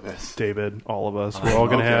to dress up as? David, all of us. We're all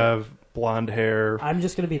going to have blonde hair. I'm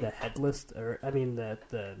just going to be the headless, or I mean the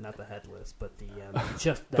not the headless, but the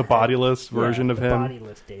just The bodiless version of the him.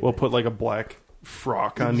 Bodiless David. We'll put like a black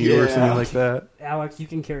frock on you or something like that. Alex, you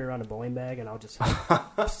can carry around a bowling bag, and I'll just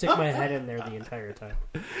stick my head in there the entire time.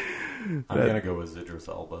 I'm going to go with Idris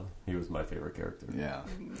Elba. He was my favorite character. Yeah.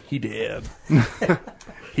 He did.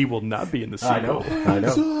 He will not be in the sequel. I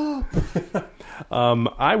know.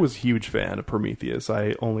 I was a huge fan of Prometheus.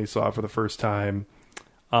 I only saw it for the first time.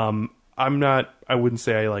 I wouldn't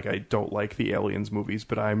say I don't like the Aliens movies,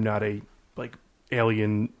 but I'm not a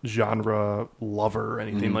alien genre lover or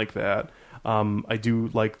anything like that. I do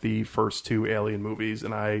like the first two Alien movies,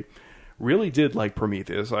 and I really did like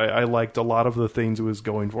Prometheus. I liked a lot of the things it was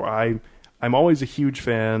going for. I'm always a huge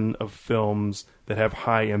fan of films that have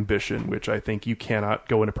high ambition, which I think you cannot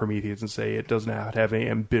go into Prometheus and say it does not have an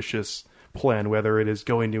ambitious plan, whether it is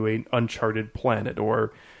going to an uncharted planet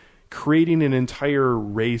or creating an entire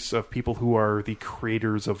race of people who are the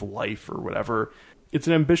creators of life or whatever. It's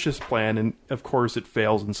an ambitious plan, and of course it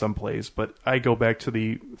fails in some place, but I go back to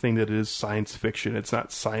the thing that it is science fiction. It's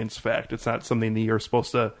not science fact. It's not something that you're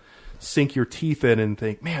supposed to sink your teeth in and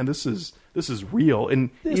think, man, this is real. And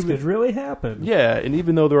This could really happen. yeah, and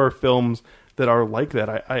even though there are films that are like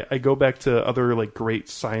that, I go back to other great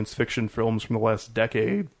science fiction films from the last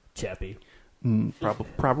decade. Chappie.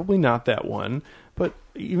 Probably not that one, but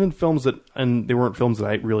even films and they weren't films that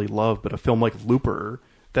I really love, but a film like Looper,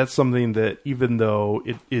 that's something that even though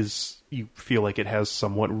it is, you feel like it has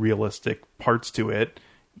somewhat realistic parts to it,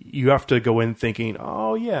 you have to go in thinking,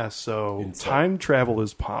 oh yeah, so time travel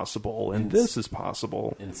is possible, and this is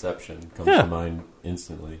possible. Inception comes to mind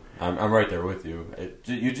instantly. I'm right there with you.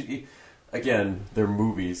 Again, they're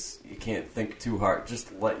movies. You can't think too hard.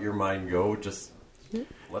 Just let your mind go. Just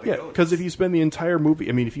let it go. Because if you spend the entire movie,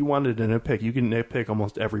 I mean, if you wanted to nitpick, you can nitpick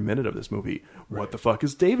almost every minute of this movie. Right. What the fuck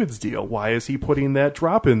is David's deal? Why is he putting that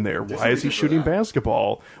drop in there? Why is he shooting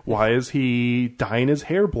basketball? Why is he dyeing his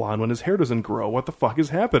hair blonde when his hair doesn't grow? What the fuck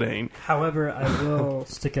is happening? However, I will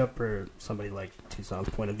stick up for somebody like Tucson's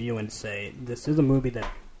point of view and say this is a movie that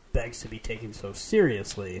begs to be taken so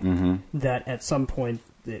seriously that at some point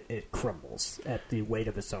it crumbles at the weight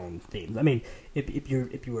of its own themes. I mean, if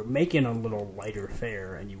you were making a little lighter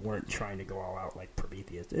fare and you weren't trying to go all out like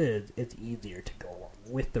Prometheus is, it's easier to go along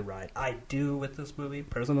with the ride. I do with this movie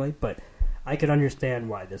personally, but I could understand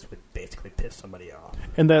why this would basically piss somebody off.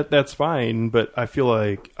 And that's fine, but I feel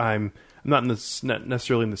like I'm not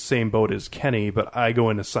necessarily in the same boat as Kenny, but I go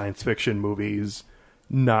into science fiction movies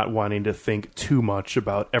not wanting to think too much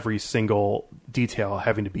about every single detail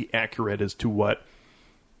having to be accurate as to what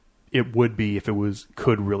it would be if it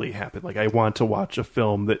could really happen. Like, I want to watch a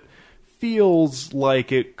film that feels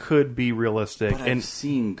like it could be realistic. But I've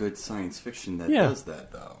seen good science fiction that does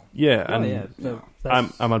that, though. Yeah,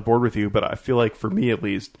 I'm on board with you, but I feel like, for me at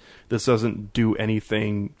least, this doesn't do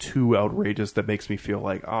anything too outrageous that makes me feel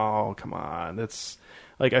like, oh, come on. That's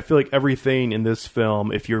like, I feel like everything in this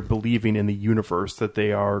film, if you're believing in the universe that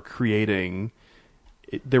they are creating,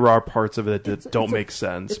 there are parts of it that don't make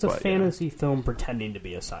sense. It's a fantasy film pretending to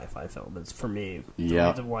be a sci-fi film. It's, for me, the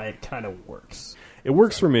reason why it kind of works. It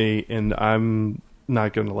works for me, and I'm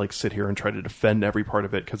not going to sit here and try to defend every part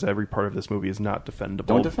of it, because every part of this movie is not defendable.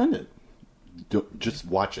 Don't defend it. Just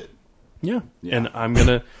watch it. Yeah. And I'm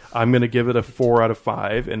gonna give it a 4 out of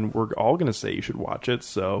 5, and we're all gonna say you should watch it.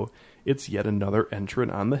 So it's yet another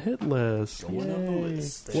entrant on the hit list. Going on the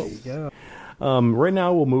list. There you go. Right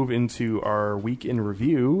now, we'll move into our week in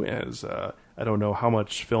review, as I don't know how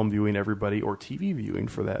much film viewing everybody, or TV viewing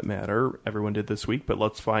for that matter, everyone did this week, but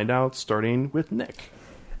let's find out, starting with Nick.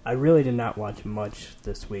 I really did not watch much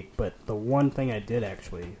this week, but the one thing I did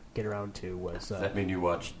actually get around to was... Does that mean you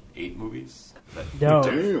watched 8 movies? No,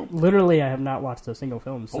 literally I have not watched a single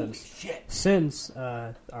film since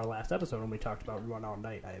our last episode when we talked about Run All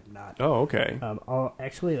Night. I have not. Oh, okay.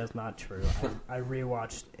 Actually, that's not true. I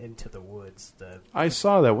rewatched Into the Woods. I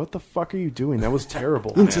saw that. What the fuck are you doing? That was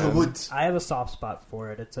terrible. Into the Woods. I have a soft spot for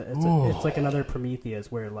it. It's like another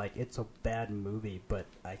Prometheus, where it's a bad movie, but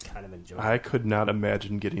I kind of enjoy it. I could not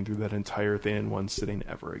imagine getting through that entire thing in one sitting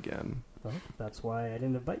ever again. Well, that's why I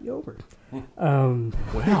didn't invite you over. Well,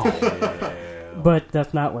 But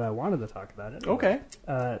that's not what I wanted to talk about. Anyway. Okay.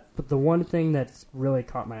 But the one thing that's really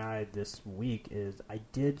caught my eye this week is I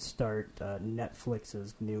did start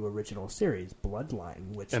Netflix's new original series,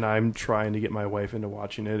 Bloodline, which And I'm trying to get my wife into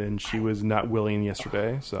watching it, and she was not willing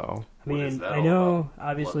yesterday, so... I What is mean, that I all know, about?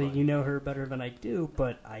 obviously, Bloodline? you know her better than I do,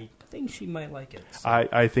 but I think she might like it. So.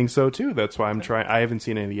 I think so, too. That's why I'm trying... I haven't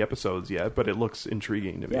seen any of the episodes yet, but it looks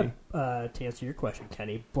intriguing to me. Yeah. To answer your question,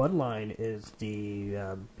 Kenny, Bloodline is the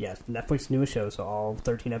Netflix newest show, so all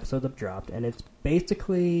 13 episodes have dropped, and it's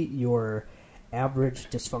basically your average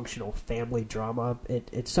dysfunctional family drama.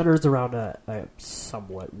 It centers around a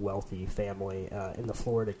somewhat wealthy family in the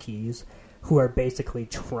Florida Keys who are basically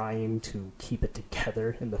trying to keep it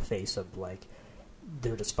together in the face of like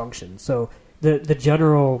their dysfunction. So the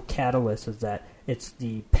general catalyst is that it's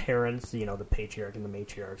the parents, the patriarch and the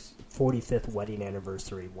matriarch's 45th wedding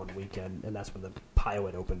anniversary one weekend, and that's when the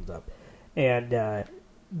pilot opens up. And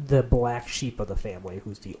the black sheep of the family,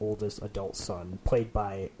 who's the oldest adult son, played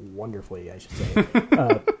by, wonderfully, I should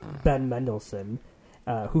say, Ben Mendelsohn,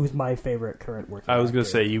 who's my favorite current working I was going to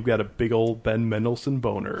actor. say, you've got a big old Ben Mendelsohn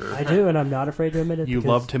boner. I do, and I'm not afraid to admit it. You because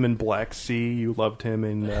loved him in Black Sea. You loved him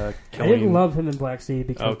in I Killing... didn't love him in Black Sea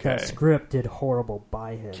because Okay. that script did horrible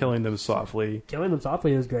by him. Killing Them Softly. Killing Them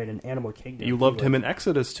Softly was great in Animal Kingdom. You loved him in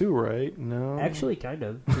Exodus, too, right? No? Actually, kind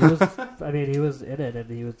of. He was, he was in it, and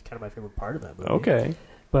he was kind of my favorite part of that movie. Okay.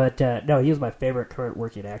 But, no, he was my favorite current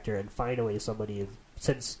working actor, and finally somebody,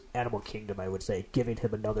 since Animal Kingdom, I would say, giving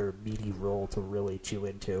him another meaty role to really chew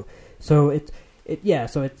into. So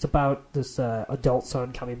so it's about this adult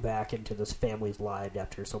son coming back into this family's life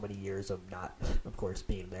after so many years of not, of course,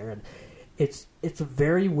 being there. And it's a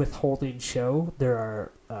very withholding show. There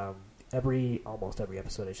are almost every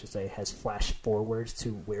episode, I should say, has flash forwards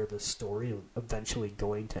to where the story is eventually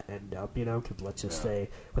going to end up. Because let's just say,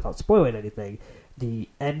 without spoiling anything, the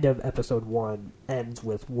end of episode 1 ends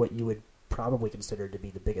with what you would probably considered to be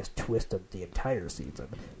the biggest twist of the entire season.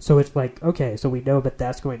 So it's like, okay, so we know that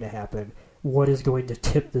that's going to happen. What is going to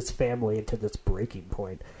tip this family into this breaking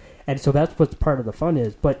point? And so that's what's part of the fun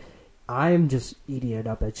is. But I'm just eating it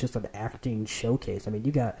up as just an acting showcase. I mean,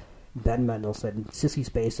 you got Ben Mendelsohn, Sissy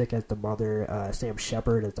Spacek as the mother, Sam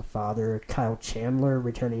Shepard as the father, Kyle Chandler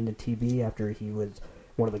returning to TV after he was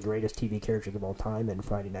one of the greatest TV characters of all time in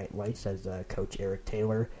Friday Night Lights as Coach Eric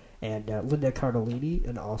Taylor, and Linda Cardellini,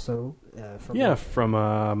 and also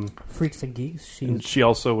from Freaks and Geeks. And she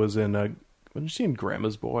also was in wasn't she in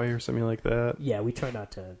Grandma's Boy or something like that? Yeah, we try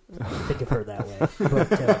not to think of her that way.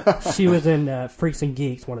 But she was in Freaks and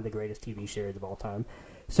Geeks, one of the greatest TV series of all time.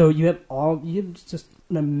 So you have just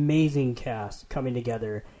an amazing cast coming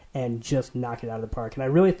together and just knock it out of the park. And I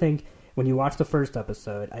really think when you watch the first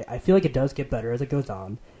episode, I feel like it does get better as it goes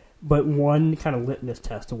on. But one kind of litmus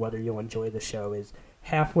test of whether you'll enjoy the show is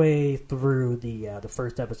halfway through the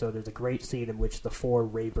first episode, there's a great scene in which the 4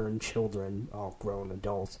 Rayburn children, all grown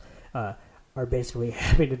adults, are basically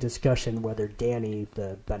having a discussion whether Danny,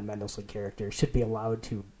 the Ben Mendelsohn character, should be allowed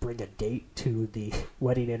to bring a date to the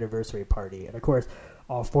wedding anniversary party. And of course,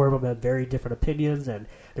 all 4 of them have very different opinions, and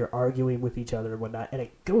they're arguing with each other and whatnot. And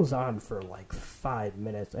it goes on for like 5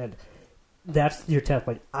 minutes. And that's your test.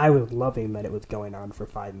 Like, I was loving that it was going on for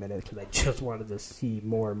 5 minutes because I just wanted to see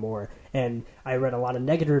more and more. And I read a lot of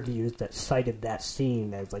negative reviews that cited that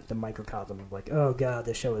scene as like the microcosm of like, oh god,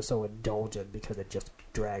 this show is so indulgent because it just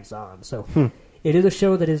drags on. So it is a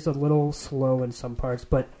show that is a little slow in some parts,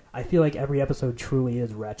 but I feel like every episode truly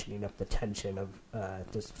is ratcheting up the tension of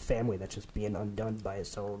this family that's just being undone by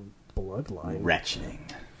its own bloodline. Ratcheting.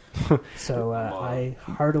 So I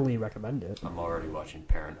heartily recommend it. I'm already watching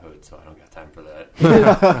Parenthood, so I don't got time for that.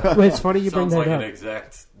 Well, it's funny you bring Sounds that like up. an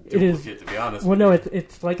exact It is. duplicate, to be honest. Well, with no, you.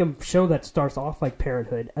 it's like a show that starts off like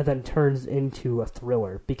Parenthood and then turns into a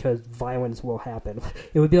thriller because violence will happen.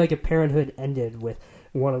 It would be like if Parenthood ended with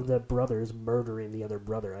one of the brothers murdering the other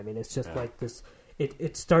brother. I mean, it's just like this.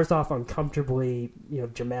 It starts off uncomfortably,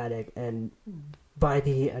 dramatic, and by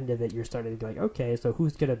the end of it, you're starting to go like, okay, so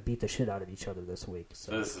who's gonna beat the shit out of each other this week?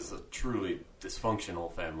 So This is a truly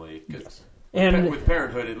dysfunctional family. 'Cause yes. And with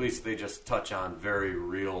Parenthood, at least they just touch on very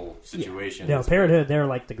real situations. no, Parenthood, they're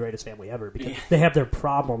like the greatest family ever because they have their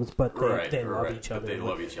problems, but they love Right, each but other. they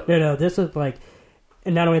love each other. No, this is like,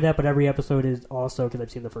 and not only that, but every episode is also, because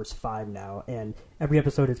I've seen the first 5 now, and every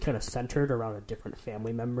episode is kind of centered around a different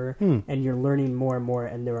family member, and you're learning more and more,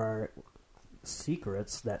 and there are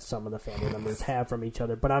secrets that some of the family members have from each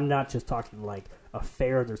other, but I'm not just talking like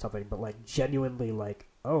affairs or something, but like genuinely like,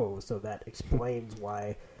 oh, so that explains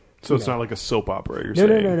why So it's not like a soap opera, you're No,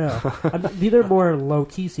 saying? no. These are more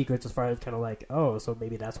low-key secrets as far as kind of like, oh, so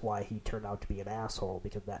maybe that's why he turned out to be an asshole,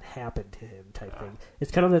 because that happened to him type thing.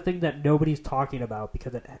 It's kind of the thing that nobody's talking about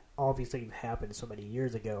because all these things happened so many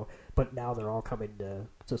years ago, but now they're all coming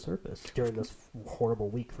to surface during this horrible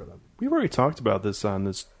week for them. We've already talked about this on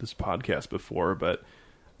this podcast before, but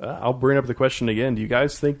I'll bring up the question again. Do you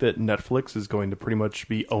guys think that Netflix is going to pretty much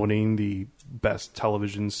be owning the best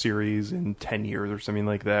television series in 10 years or something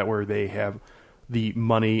like that, where they have the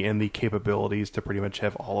money and the capabilities to pretty much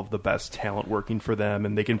have all of the best talent working for them,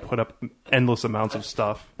 and they can put up endless amounts of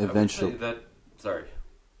stuff? Eventually, Sorry.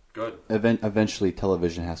 Go ahead. Eventually,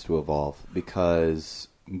 television has to evolve because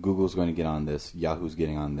Google's going to get on this, Yahoo's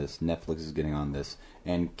getting on this, Netflix is getting on this,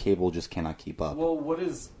 and cable just cannot keep up. Well, what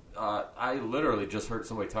is... I literally just heard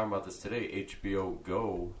somebody talking about this today. HBO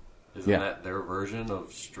Go, isn't that their version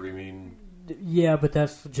of streaming? Yeah, but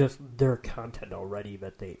that's just their content already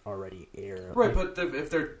that they already air. Right, but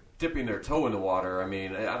if they're dipping their toe in the water, I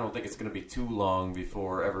mean, I don't think it's going to be too long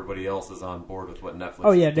before everybody else is on board with what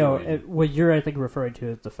Netflix is doing. What you're, I think, referring to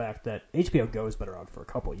is the fact that HBO Go has been around for a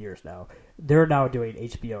couple of years now. They're now doing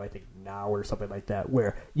HBO, I think, Now or something like that,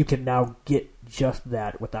 where you can now get just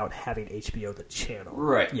that without having HBO the channel.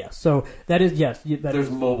 Right. Yes. So that is, yes. There's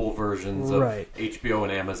mobile versions of HBO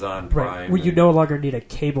and Amazon Prime. Right. Where you no longer need a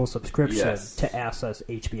cable subscription to access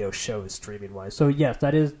HBO shows streaming-wise. So, yes,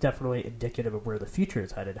 that is definitely indicative of where the future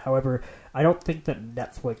is headed. However, I don't think that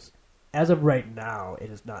Netflix, as of right now, it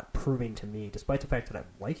is not proving to me, despite the fact that I'm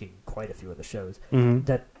liking quite a few of the shows,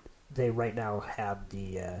 that they right now have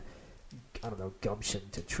the, gumption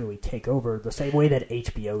to truly take over the same way that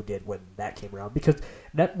HBO did when that came around. Because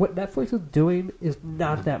what Netflix is doing is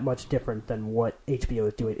not that much different than what HBO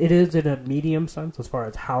is doing. It is in a medium sense as far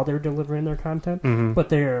as how they're delivering their content, but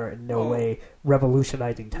they're in no way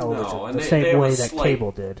revolutionizing television the same way that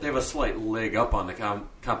cable did. They have a slight leg up on the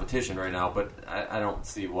competition right now, but I don't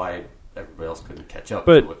see why everybody else couldn't catch up.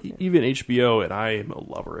 But even HBO, and I am a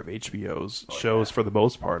lover of HBO's shows for the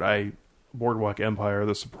most part. Boardwalk Empire,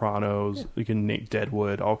 The Sopranos, you can name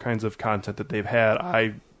Deadwood, all kinds of content that they've had,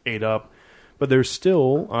 I ate up. But they're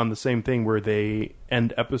still on the same thing where they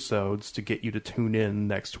end episodes to get you to tune in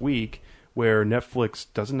next week, where Netflix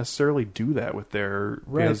doesn't necessarily do that with their...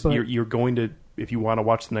 because you're going to... If you want to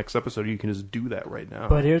watch the next episode, you can just do that right now.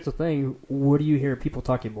 But here's the thing. What do you hear people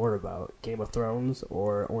talking more about? Game of Thrones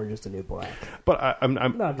or Orange is the New Black? But I'm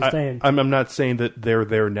not saying that they're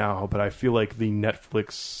there now, but I feel like the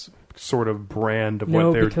Netflix sort of brand of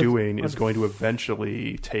what they're doing is going to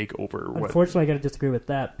eventually take over. Unfortunately, I got to disagree with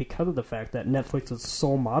that because of the fact that Netflix's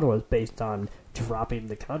sole model is based on dropping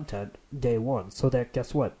the content day one. So that,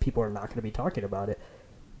 guess what? People are not going to be talking about it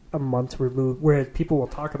a month removed, whereas people will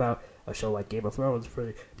talk about a show like Game of Thrones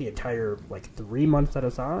for the entire 3 months that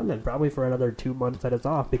it's on, and probably for another 2 months that it's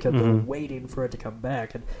off because they're waiting for it to come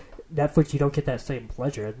back. And Netflix, you don't get that same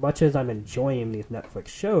pleasure. As much as I'm enjoying these Netflix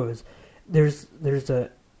shows, there's a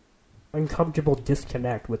uncomfortable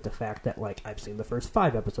disconnect with the fact that I've seen the first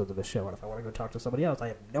 5 episodes of a show, and if I want to go talk to somebody else, I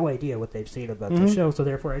have no idea what they've seen about the show, so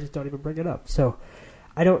therefore I just don't even bring it up. So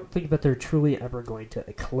I don't think that they're truly ever going to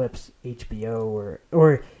eclipse HBO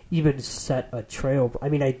or even set a trail. I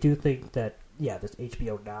mean, I do think that, this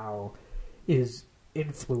HBO Now is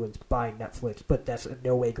influenced by Netflix, but that's in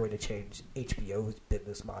no way going to change HBO's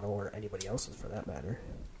business model or anybody else's for that matter.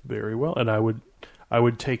 Very well, and I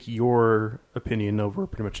would take your opinion over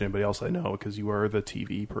pretty much anybody else I know because you are the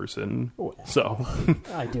TV person. Well, so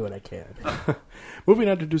I do what I can. Moving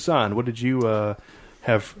on to Dusan, what did you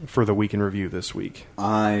have for the week in review this week?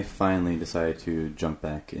 I finally decided to jump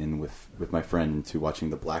back in with my friend to watching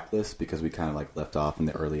The Blacklist because we kind of left off in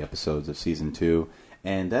the early episodes of season 2.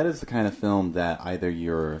 And that is the kind of film that either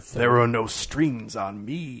you're... There are no strings on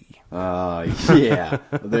me. Yeah.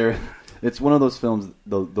 It's one of those films,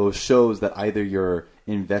 those shows that either you're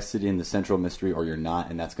invested in the central mystery or you're not,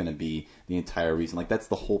 and that's going to be the entire reason. That's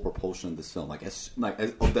the whole propulsion of this film. Of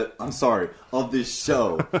this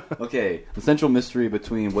show. Okay, the central mystery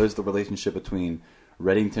between what is the relationship between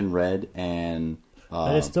Reddington Red and...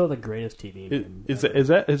 that is still the greatest TV name. Is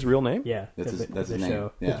that his real name? Yeah. That's his name.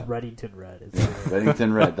 Show. Yeah. It's Reddington Red.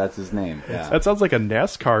 Reddington Red, that's his name. Yeah. That sounds like a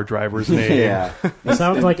NASCAR driver's name. Yeah. It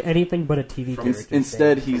sounds like anything but a TV character.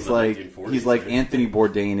 Instead, he's like Anthony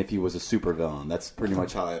Bourdain if he was a supervillain. That's pretty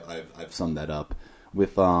much how I've summed that up.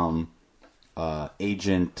 With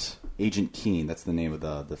Agent Keen, that's the name of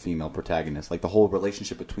the female protagonist. The whole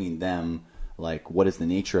relationship between them, what is the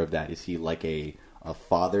nature of that? Is he a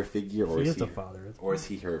father figure, or is he the father, or is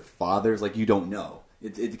he her father's? You don't know.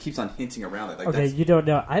 It keeps on hinting around it. Okay, you don't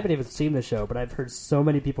know. I haven't even seen the show, but I've heard so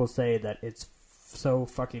many people say that it's so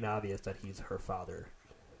fucking obvious that he's her father.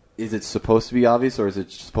 Is it supposed to be obvious, or is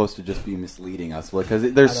it supposed to just be misleading us? Because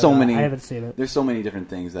there's I don't so know. many. I haven't seen it. There's so many different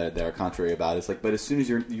things that are contrary about it. It's like, but as soon as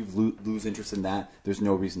you lose interest in that, there's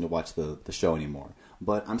no reason to watch the show anymore.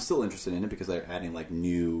 But I'm still interested in it because they're adding like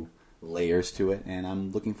new layers to it, and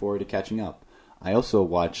I'm looking forward to catching up. I also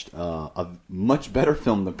watched a much better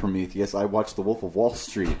film than Prometheus. I watched The Wolf of Wall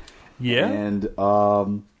Street. Yeah?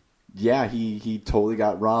 And yeah, he totally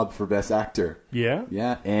got robbed for Best Actor. Yeah?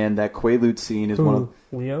 Yeah, and that Quaalude scene is one of...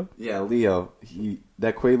 Leo? Yeah, Leo.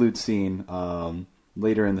 That Quaalude scene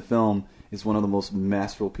later in the film is one of the most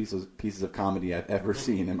masterful pieces of comedy I've ever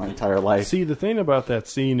seen in my entire life. See, the thing about that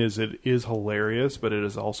scene is it is hilarious, but it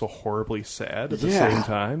is also horribly sad at the same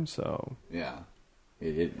time. So yeah,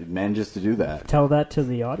 it manages to do that. Tell that to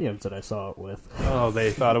the audience that I saw it with. Oh,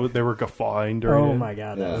 they thought they were guffawing during it. Oh my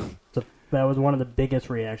god, Yeah. that was one of the biggest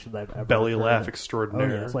reactions I've ever Belly heard. laugh Oh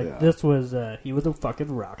extraordinaire. yeah, it's like Yeah. this was he was a fucking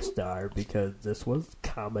rock star because this was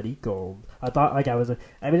comedy gold. I thought like I was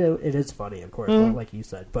I mean it is funny, of course, like you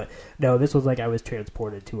said, but no, this was like I was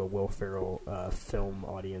transported to a Will Ferrell film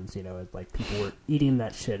audience. You know, it's like people were eating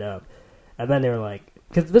that shit up, and then they were like,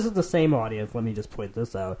 because this is the same audience. Let me just point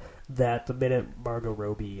this out: that the minute Margot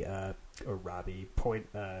Robbie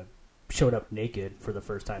showed up naked for the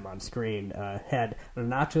first time on screen, had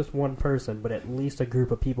not just one person, but at least a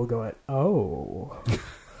group of people going, "Oh."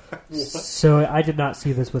 So I did not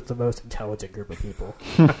see this with the most intelligent group of people.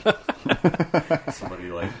 Somebody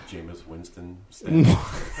like Jameis Winston.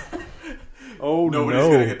 Oh, Nobody's no.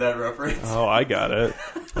 going to get that reference. Oh, I got it.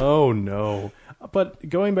 Oh, no. But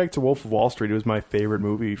going back to Wolf of Wall Street, it was my favorite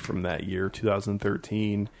movie from that year,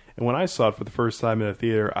 2013. And when I saw it for the first time in a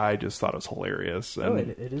theater, I just thought it was hilarious. And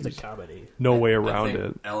It is a comedy. no way I around think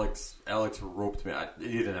it. Alex roped me.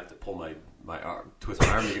 You didn't have to pull my arm, twist my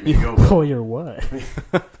arm to get me to go. But Pull your what?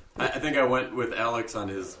 I think I went with Alex on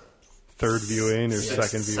his Third viewing or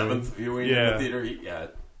second viewing. seventh viewing in Yeah. the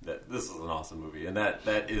theater. This is an awesome movie, and that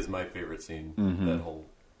is my favorite scene. That whole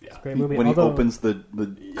Great movie. When Although, he opens the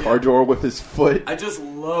car door with his foot. I just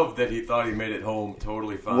love that he thought he made it home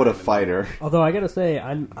totally fine. What a fighter. Although I gotta say,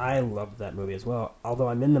 I loved that movie as well. Although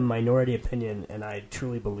I'm in the minority opinion, and I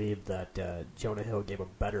truly believe that Jonah Hill gave a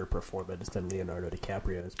better performance than Leonardo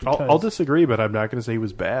DiCaprio's. I'll disagree, but I'm not going to say he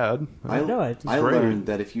was bad. I know, it's I great. learned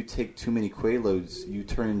that if you take too many Quaaludes, you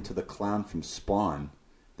turn into the clown from Spawn.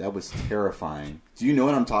 That was terrifying. Do you know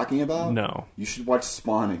what I'm talking about? No. You should watch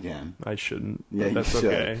Spawn again. I shouldn't. Yeah, but that's you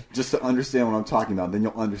should. okay. Just to understand what I'm talking about. Then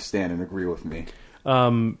you'll understand and agree with me.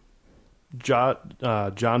 John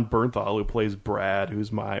Bernthal, who plays Brad,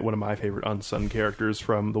 who's one of my favorite unsung characters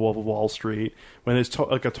from The Wolf of Wall Street, when there's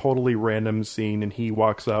like a totally random scene and he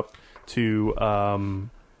walks up to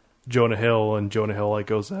Jonah Hill, and Jonah Hill like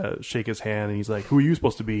goes to shake his hand, and he's like, "Who are you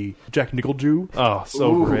supposed to be, Jack Nicholjew?" Oh,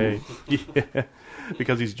 so Ooh. great. Yeah.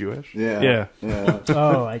 Because he's Jewish. Yeah.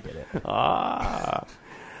 Oh, I get it.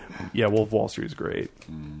 Yeah, Wolf of Wall Street is great.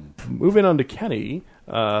 Moving on to Kenny,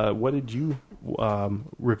 what did you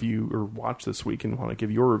review or watch this week and want to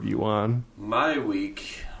give your review on? My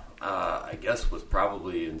week, I guess, was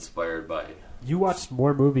probably inspired by You watched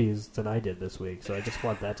more movies than I did this week, so I just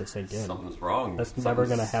want that to sink in. something's wrong. That's never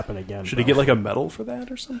going to happen again. Should he get like a medal for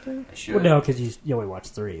that or something? I should. Well, no, because you only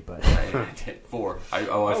watched 3, but... I did 4. I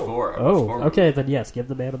watched 4. I watched 4 movies. Okay, then yes, give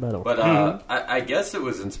the man a medal. But I guess it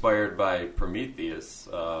was inspired by Prometheus.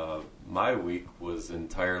 My week was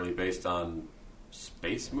entirely based on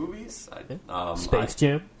space movies. Space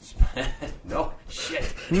Jam? No,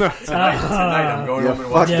 shit. Tonight I'm going You home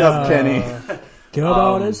and fucked watching. up, Kenny. Come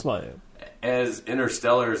on and slam. As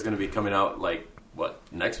Interstellar is going to be coming out, like, what,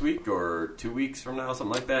 next week or 2 weeks from now,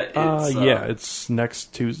 something like that? Yeah, it's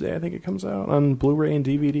next Tuesday, I think it comes out on Blu-ray and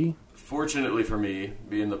DVD. Fortunately for me,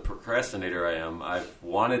 being the procrastinator I am, I've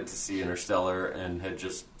wanted to see Interstellar and had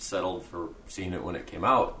just settled for seeing it when it came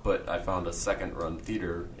out, but I found a second-run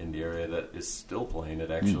theater in the area that is still playing it,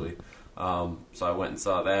 actually. So I went and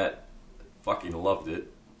saw that, fucking loved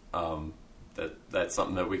it. That's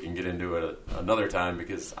something that we can get into at another time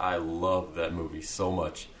because I love that movie so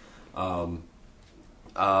much.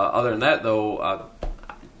 Other than that, though,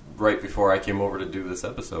 right before I came over to do this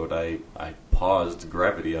episode, I paused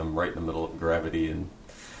Gravity. I'm right in the middle of Gravity and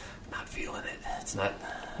not feeling it. It's not.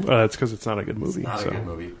 That's because it's not a good movie. It's not so. a good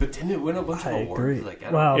movie. But didn't it win a bunch I of awards? agree. Like, I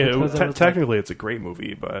don't Wow. Yeah, because it was technically it's a great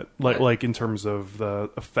movie, but like in terms of the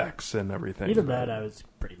effects and everything. Even that, I was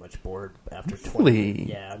pretty much bored after 20. Really?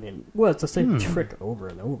 Yeah, I mean, well, it's the same trick over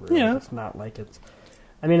and over. Yeah. It's not like it's...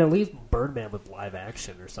 I mean, at least Birdman with live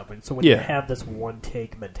action or something. So when you have this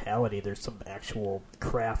one-take mentality, there's some actual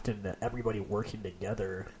craft in everybody working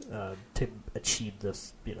together to achieve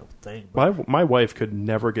this, thing. But My wife could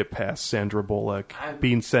never get past Sandra Bullock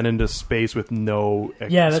being sent into space with no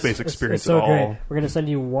space experience it's so at all. Great. We're going to send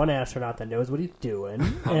you one astronaut that knows what he's doing,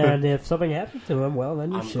 and if something happens to him, well,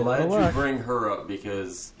 then you should. I'm glad you bring her up,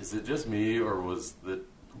 because is it just me, or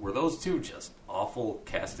were those two just awful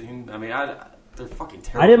casting? I mean, they're fucking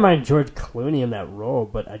terrible. I didn't mind George Clooney in that role,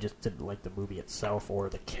 but I just didn't like the movie itself or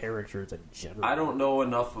the characters in general. I don't know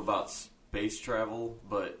enough about space travel,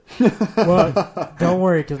 but... Well, don't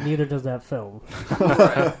worry, because neither does that film.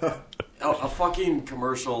 Right. A fucking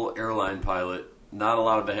commercial airline pilot not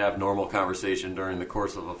allowed to have normal conversation during the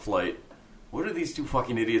course of a flight. What are these two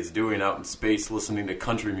fucking idiots doing out in space listening to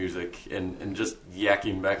country music and just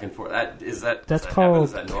yakking back and forth? That's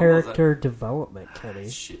called character development, Kenny.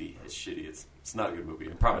 It's shitty. It's not a good movie.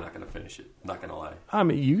 I'm probably not going to finish it. I'm not going to lie. I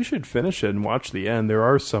mean, you should finish it and watch the end. There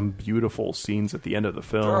are some beautiful scenes at the end of the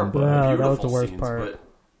film. That was the worst part.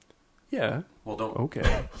 Yeah. Well, don't.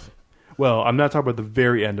 Okay. Well, I'm not talking about the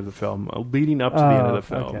very end of the film, leading up to the end of the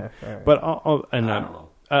film. Okay. Right. But I don't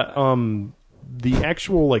know. The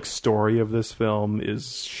actual story of this film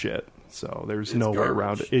is shit. So there's no way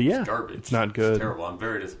around it. It's garbage. It's not good. It's terrible. I'm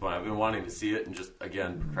very disappointed. I've been wanting to see it and just,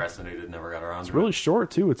 again, procrastinated, never got around to it. It's really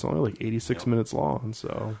short, too. It's only 86 minutes long.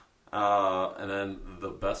 So, and then the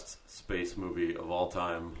best space movie of all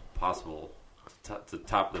time possible, to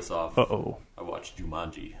top this off, I watched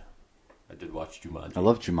Jumanji. I did watch Jumanji. I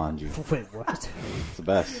love Jumanji. Wait, what? It's the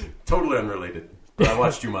best. Totally unrelated. But I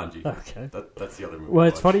watched Jumanji. Okay. That's the other movie. Well,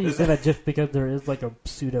 it's funny you say that just because there is a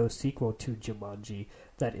pseudo sequel to Jumanji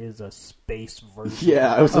that is a space version.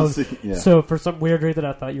 Yeah, I was yeah. So for some weird reason,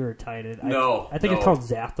 I thought you were tying it. I think it's called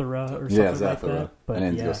Zathura or something like that. But I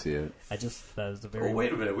didn't go see it. That was a very. Oh,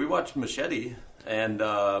 wait a minute. We watched Machete, and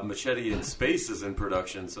Machete in Space is in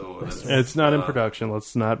production. So it's not in production.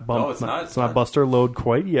 Let's not bump. No, it's not. It's not Buster Load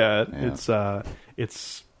quite yet. Yeah.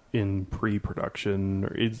 It's in pre-production,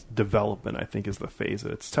 or it's development, I think, is the phase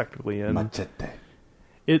that it's technically in. Machete.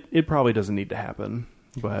 It probably doesn't need to happen,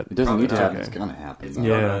 but it doesn't need to happen. It's gonna happen. It's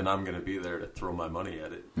gonna, and I'm gonna be there to throw my money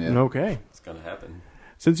at it. Yeah. Okay, it's gonna happen.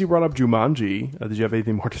 Since you brought up Jumanji, did you have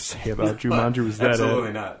anything more to say about Jumanji? Was that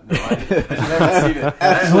absolutely not? No, I haven't seen it.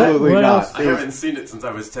 Absolutely not. I haven't seen it since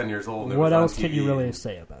I was 10 years old. What else can you really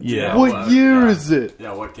say about it? Yeah. What year is it?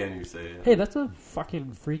 Yeah, what can you say? Hey, that's a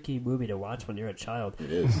fucking freaky movie to watch when you're a child.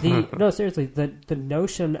 It is. No, seriously, the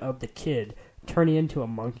notion of the kid turning into a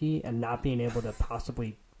monkey and not being able to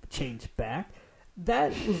possibly change back,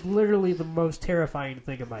 that was literally the most terrifying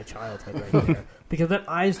thing of my childhood right there. Because then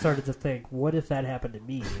I started to think, what if that happened to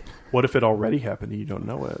me? What if it already happened and you don't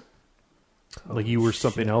know it? Like you were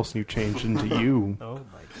something else and you changed into you. Oh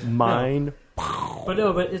my God. Mine.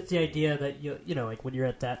 No. But it's the idea that you know, like when you're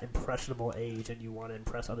at that impressionable age and you want to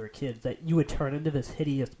impress other kids, that you would turn into this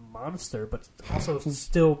hideous monster, but also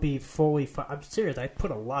still be fully. I'm serious. I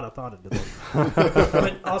put a lot of thought into this,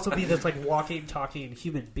 but also be this walking, talking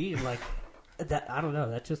human being. Like that. I don't know.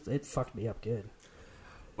 That just it fucked me up good.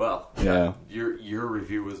 Well, yeah. Your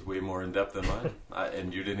review was way more in depth than mine,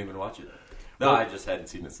 and you didn't even watch it. No, I just hadn't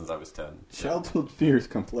seen it since I was 10. Childhood fear is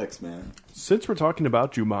complex, man. Since we're talking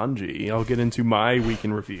about Jumanji, I'll get into my week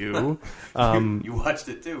in review. You watched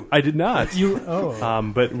it too. I did not.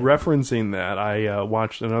 But referencing that, I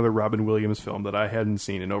watched another Robin Williams film that I hadn't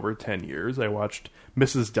seen in over 10 years. I watched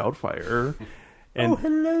Mrs. Doubtfire. And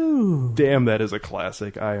hello! Damn, that is a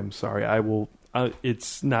classic. I am sorry. I will.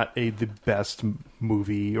 It's not the best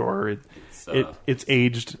movie, or it's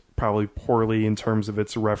aged probably poorly in terms of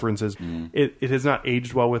its references. It has not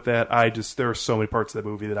aged well with that. There are so many parts of that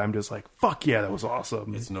movie that I'm just like, fuck yeah, that was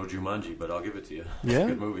awesome. It's no Jumanji, but I'll give it to you. Yeah? It's a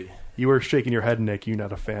good movie. You were shaking your head, Nick. You're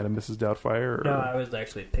not a fan of Mrs. Doubtfire? Or? No, I was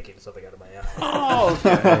actually picking something out of my ass. Oh,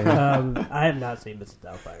 okay. I have not seen Mrs.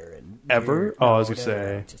 Doubtfire in ever. Years. I was gonna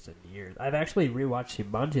say just in years. I've actually rewatched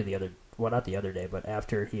Jumanji not the other day, but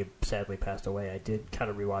after he sadly passed away, I did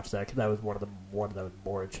kind of rewatch that because that was one that I was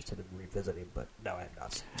more interested in revisiting. But no, I have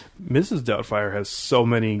not seen it. Mrs. Doubtfire has so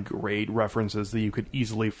many great references that you could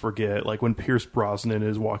easily forget, like when Pierce Brosnan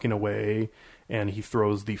is walking away and he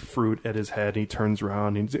throws the fruit at his head and he turns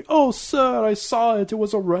around and he's like, "Oh, sir, I saw it. It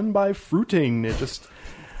was a run by fruiting." It just,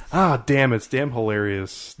 it's damn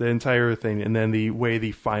hilarious, the entire thing. And then the way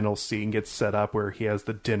the final scene gets set up where he has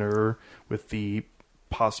the dinner with the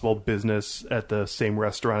possible business at the same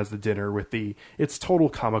restaurant as the dinner it's total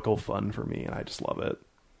comical fun for me, and I just love it.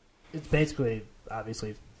 It's basically,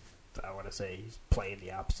 obviously, I want to say he's playing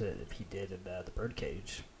the opposite if he did in the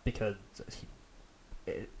Birdcage, because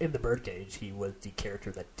in the Birdcage, he was the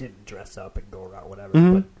character that didn't dress up and go around whatever.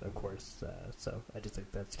 Mhm. But of course, so I just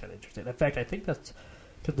think that's kind of interesting. In fact, I think that's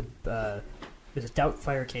because Mrs.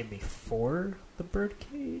 Doubtfire came before the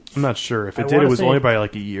Birdcage. I'm not sure. If I it did, it wanna was say- only by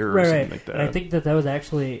like a year or Right, something right. like that. And I think that was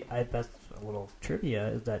actually that's a little trivia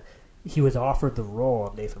is that he was offered the role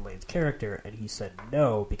of Nathan Lane's character, and he said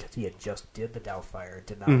no because he had just did the Doubtfire,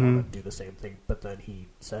 did not Mhm. want to do the same thing. But then he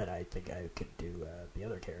said, "I think I could do the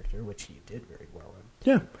other character," which he did very well in.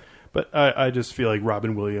 Yeah, but I just feel like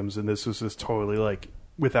Robin Williams, and this was just totally like,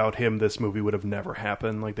 without him, this movie would have never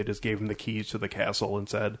happened. Like, they just gave him the keys to the castle and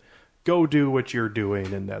said, go do what you're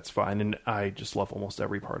doing, and that's fine. And I just love almost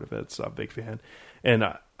every part of it, so I'm a big fan. And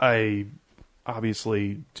I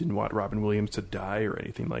obviously didn't want Robin Williams to die or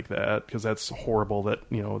anything like that, because that's horrible that,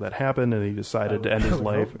 that happened, and he decided to end his I would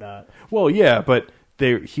life. hope not. Well, yeah, but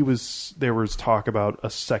there was talk about a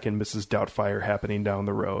second Mrs. Doubtfire happening down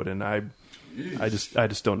the road, and I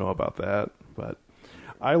just don't know about that. But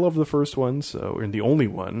I love the first one, and the only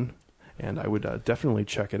one, and I would definitely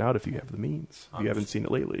check it out if you have the means. If you haven't seen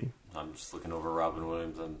it lately, I'm just looking over Robin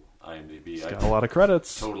Williams on IMDb. it's got a lot of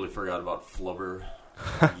credits. Totally forgot about Flubber.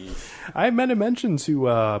 I meant to mention to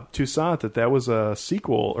Toussaint that was a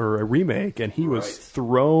sequel or a remake, and he was Right.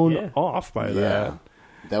 thrown off by that.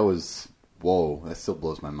 That was whoa. That still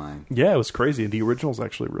blows my mind. Yeah, it was crazy. The original's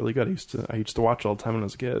actually really good. I used to watch it all the time when I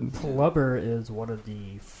was a kid. Flubber is one of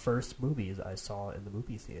the first movies I saw in the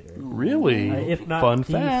movie theater. Really? If not Fun the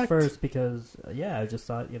fact. first, because I just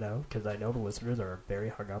thought because I know the listeners are very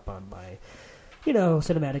hung up on my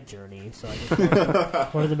cinematic journey, so I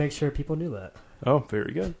just wanted to make sure people knew that. Oh,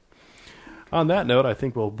 very good. On that note, I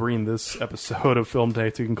think we'll bring this episode of Film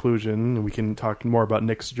Tank to conclusion, and we can talk more about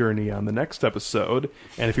Nick's journey on the next episode.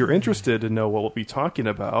 And if you're interested to know what we'll be talking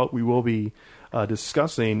about, we will be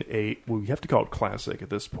discussing we have to call it classic at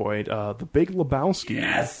this point, The Big Lebowski.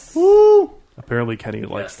 Yes! Woo! Apparently Kenny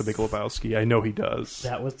likes Yes. The Big Lebowski. I know he does.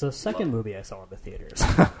 That was the second movie I saw in the theaters.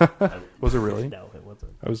 Was it really? No, it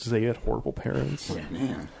wasn't. I was to say you had horrible parents.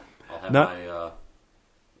 Man, I'll have Not- my...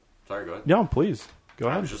 Sorry, go ahead. No, please. Go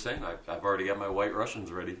I ahead. was just saying, I've already got my White Russians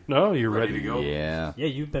ready. No, you're ready ready. to go. yeah. Yeah,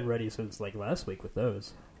 you've been ready since last week with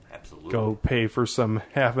those. Absolutely. Go pay for some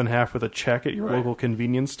half and half with a check at your Right. local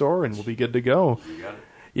convenience store, and we'll be good to go. You got it.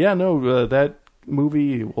 Yeah, no, that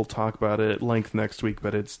movie, we'll talk about it at length next week,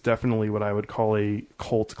 but it's definitely what I would call a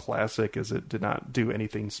cult classic, as it did not do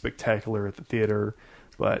anything spectacular at the theater,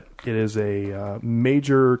 but it is a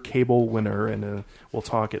major cable winner, and we'll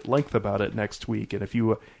talk at length about it next week. And if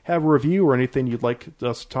you have a review or anything you'd like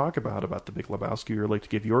us to talk about The Big Lebowski, or like to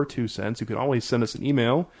give your 2 cents, you can always send us an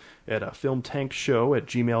email at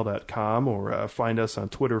filmtankshow@gmail.com, or find us on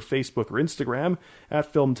Twitter, Facebook, or Instagram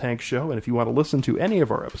at filmtankshow. And if you want to listen to any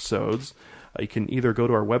of our episodes, you can either go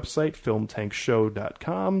to our website,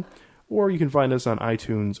 filmtankshow.com, or you can find us on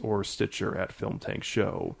iTunes or Stitcher at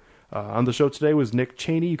filmtankshow. On the show today was Nick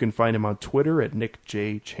Cheney. You can find him on Twitter at Nick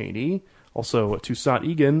J. Cheney. Also, Toussaint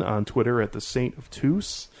Egan on Twitter at the Saint of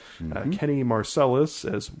Tous. Kenny Marcellus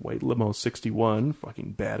as White Limo 61.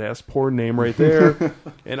 Fucking badass porn name right there.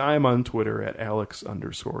 And I'm on Twitter at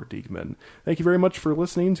Alex_Diegman. Thank you very much for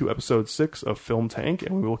listening to episode 6 of Film Tank,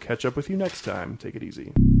 and we will catch up with you next time. Take it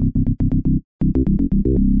easy.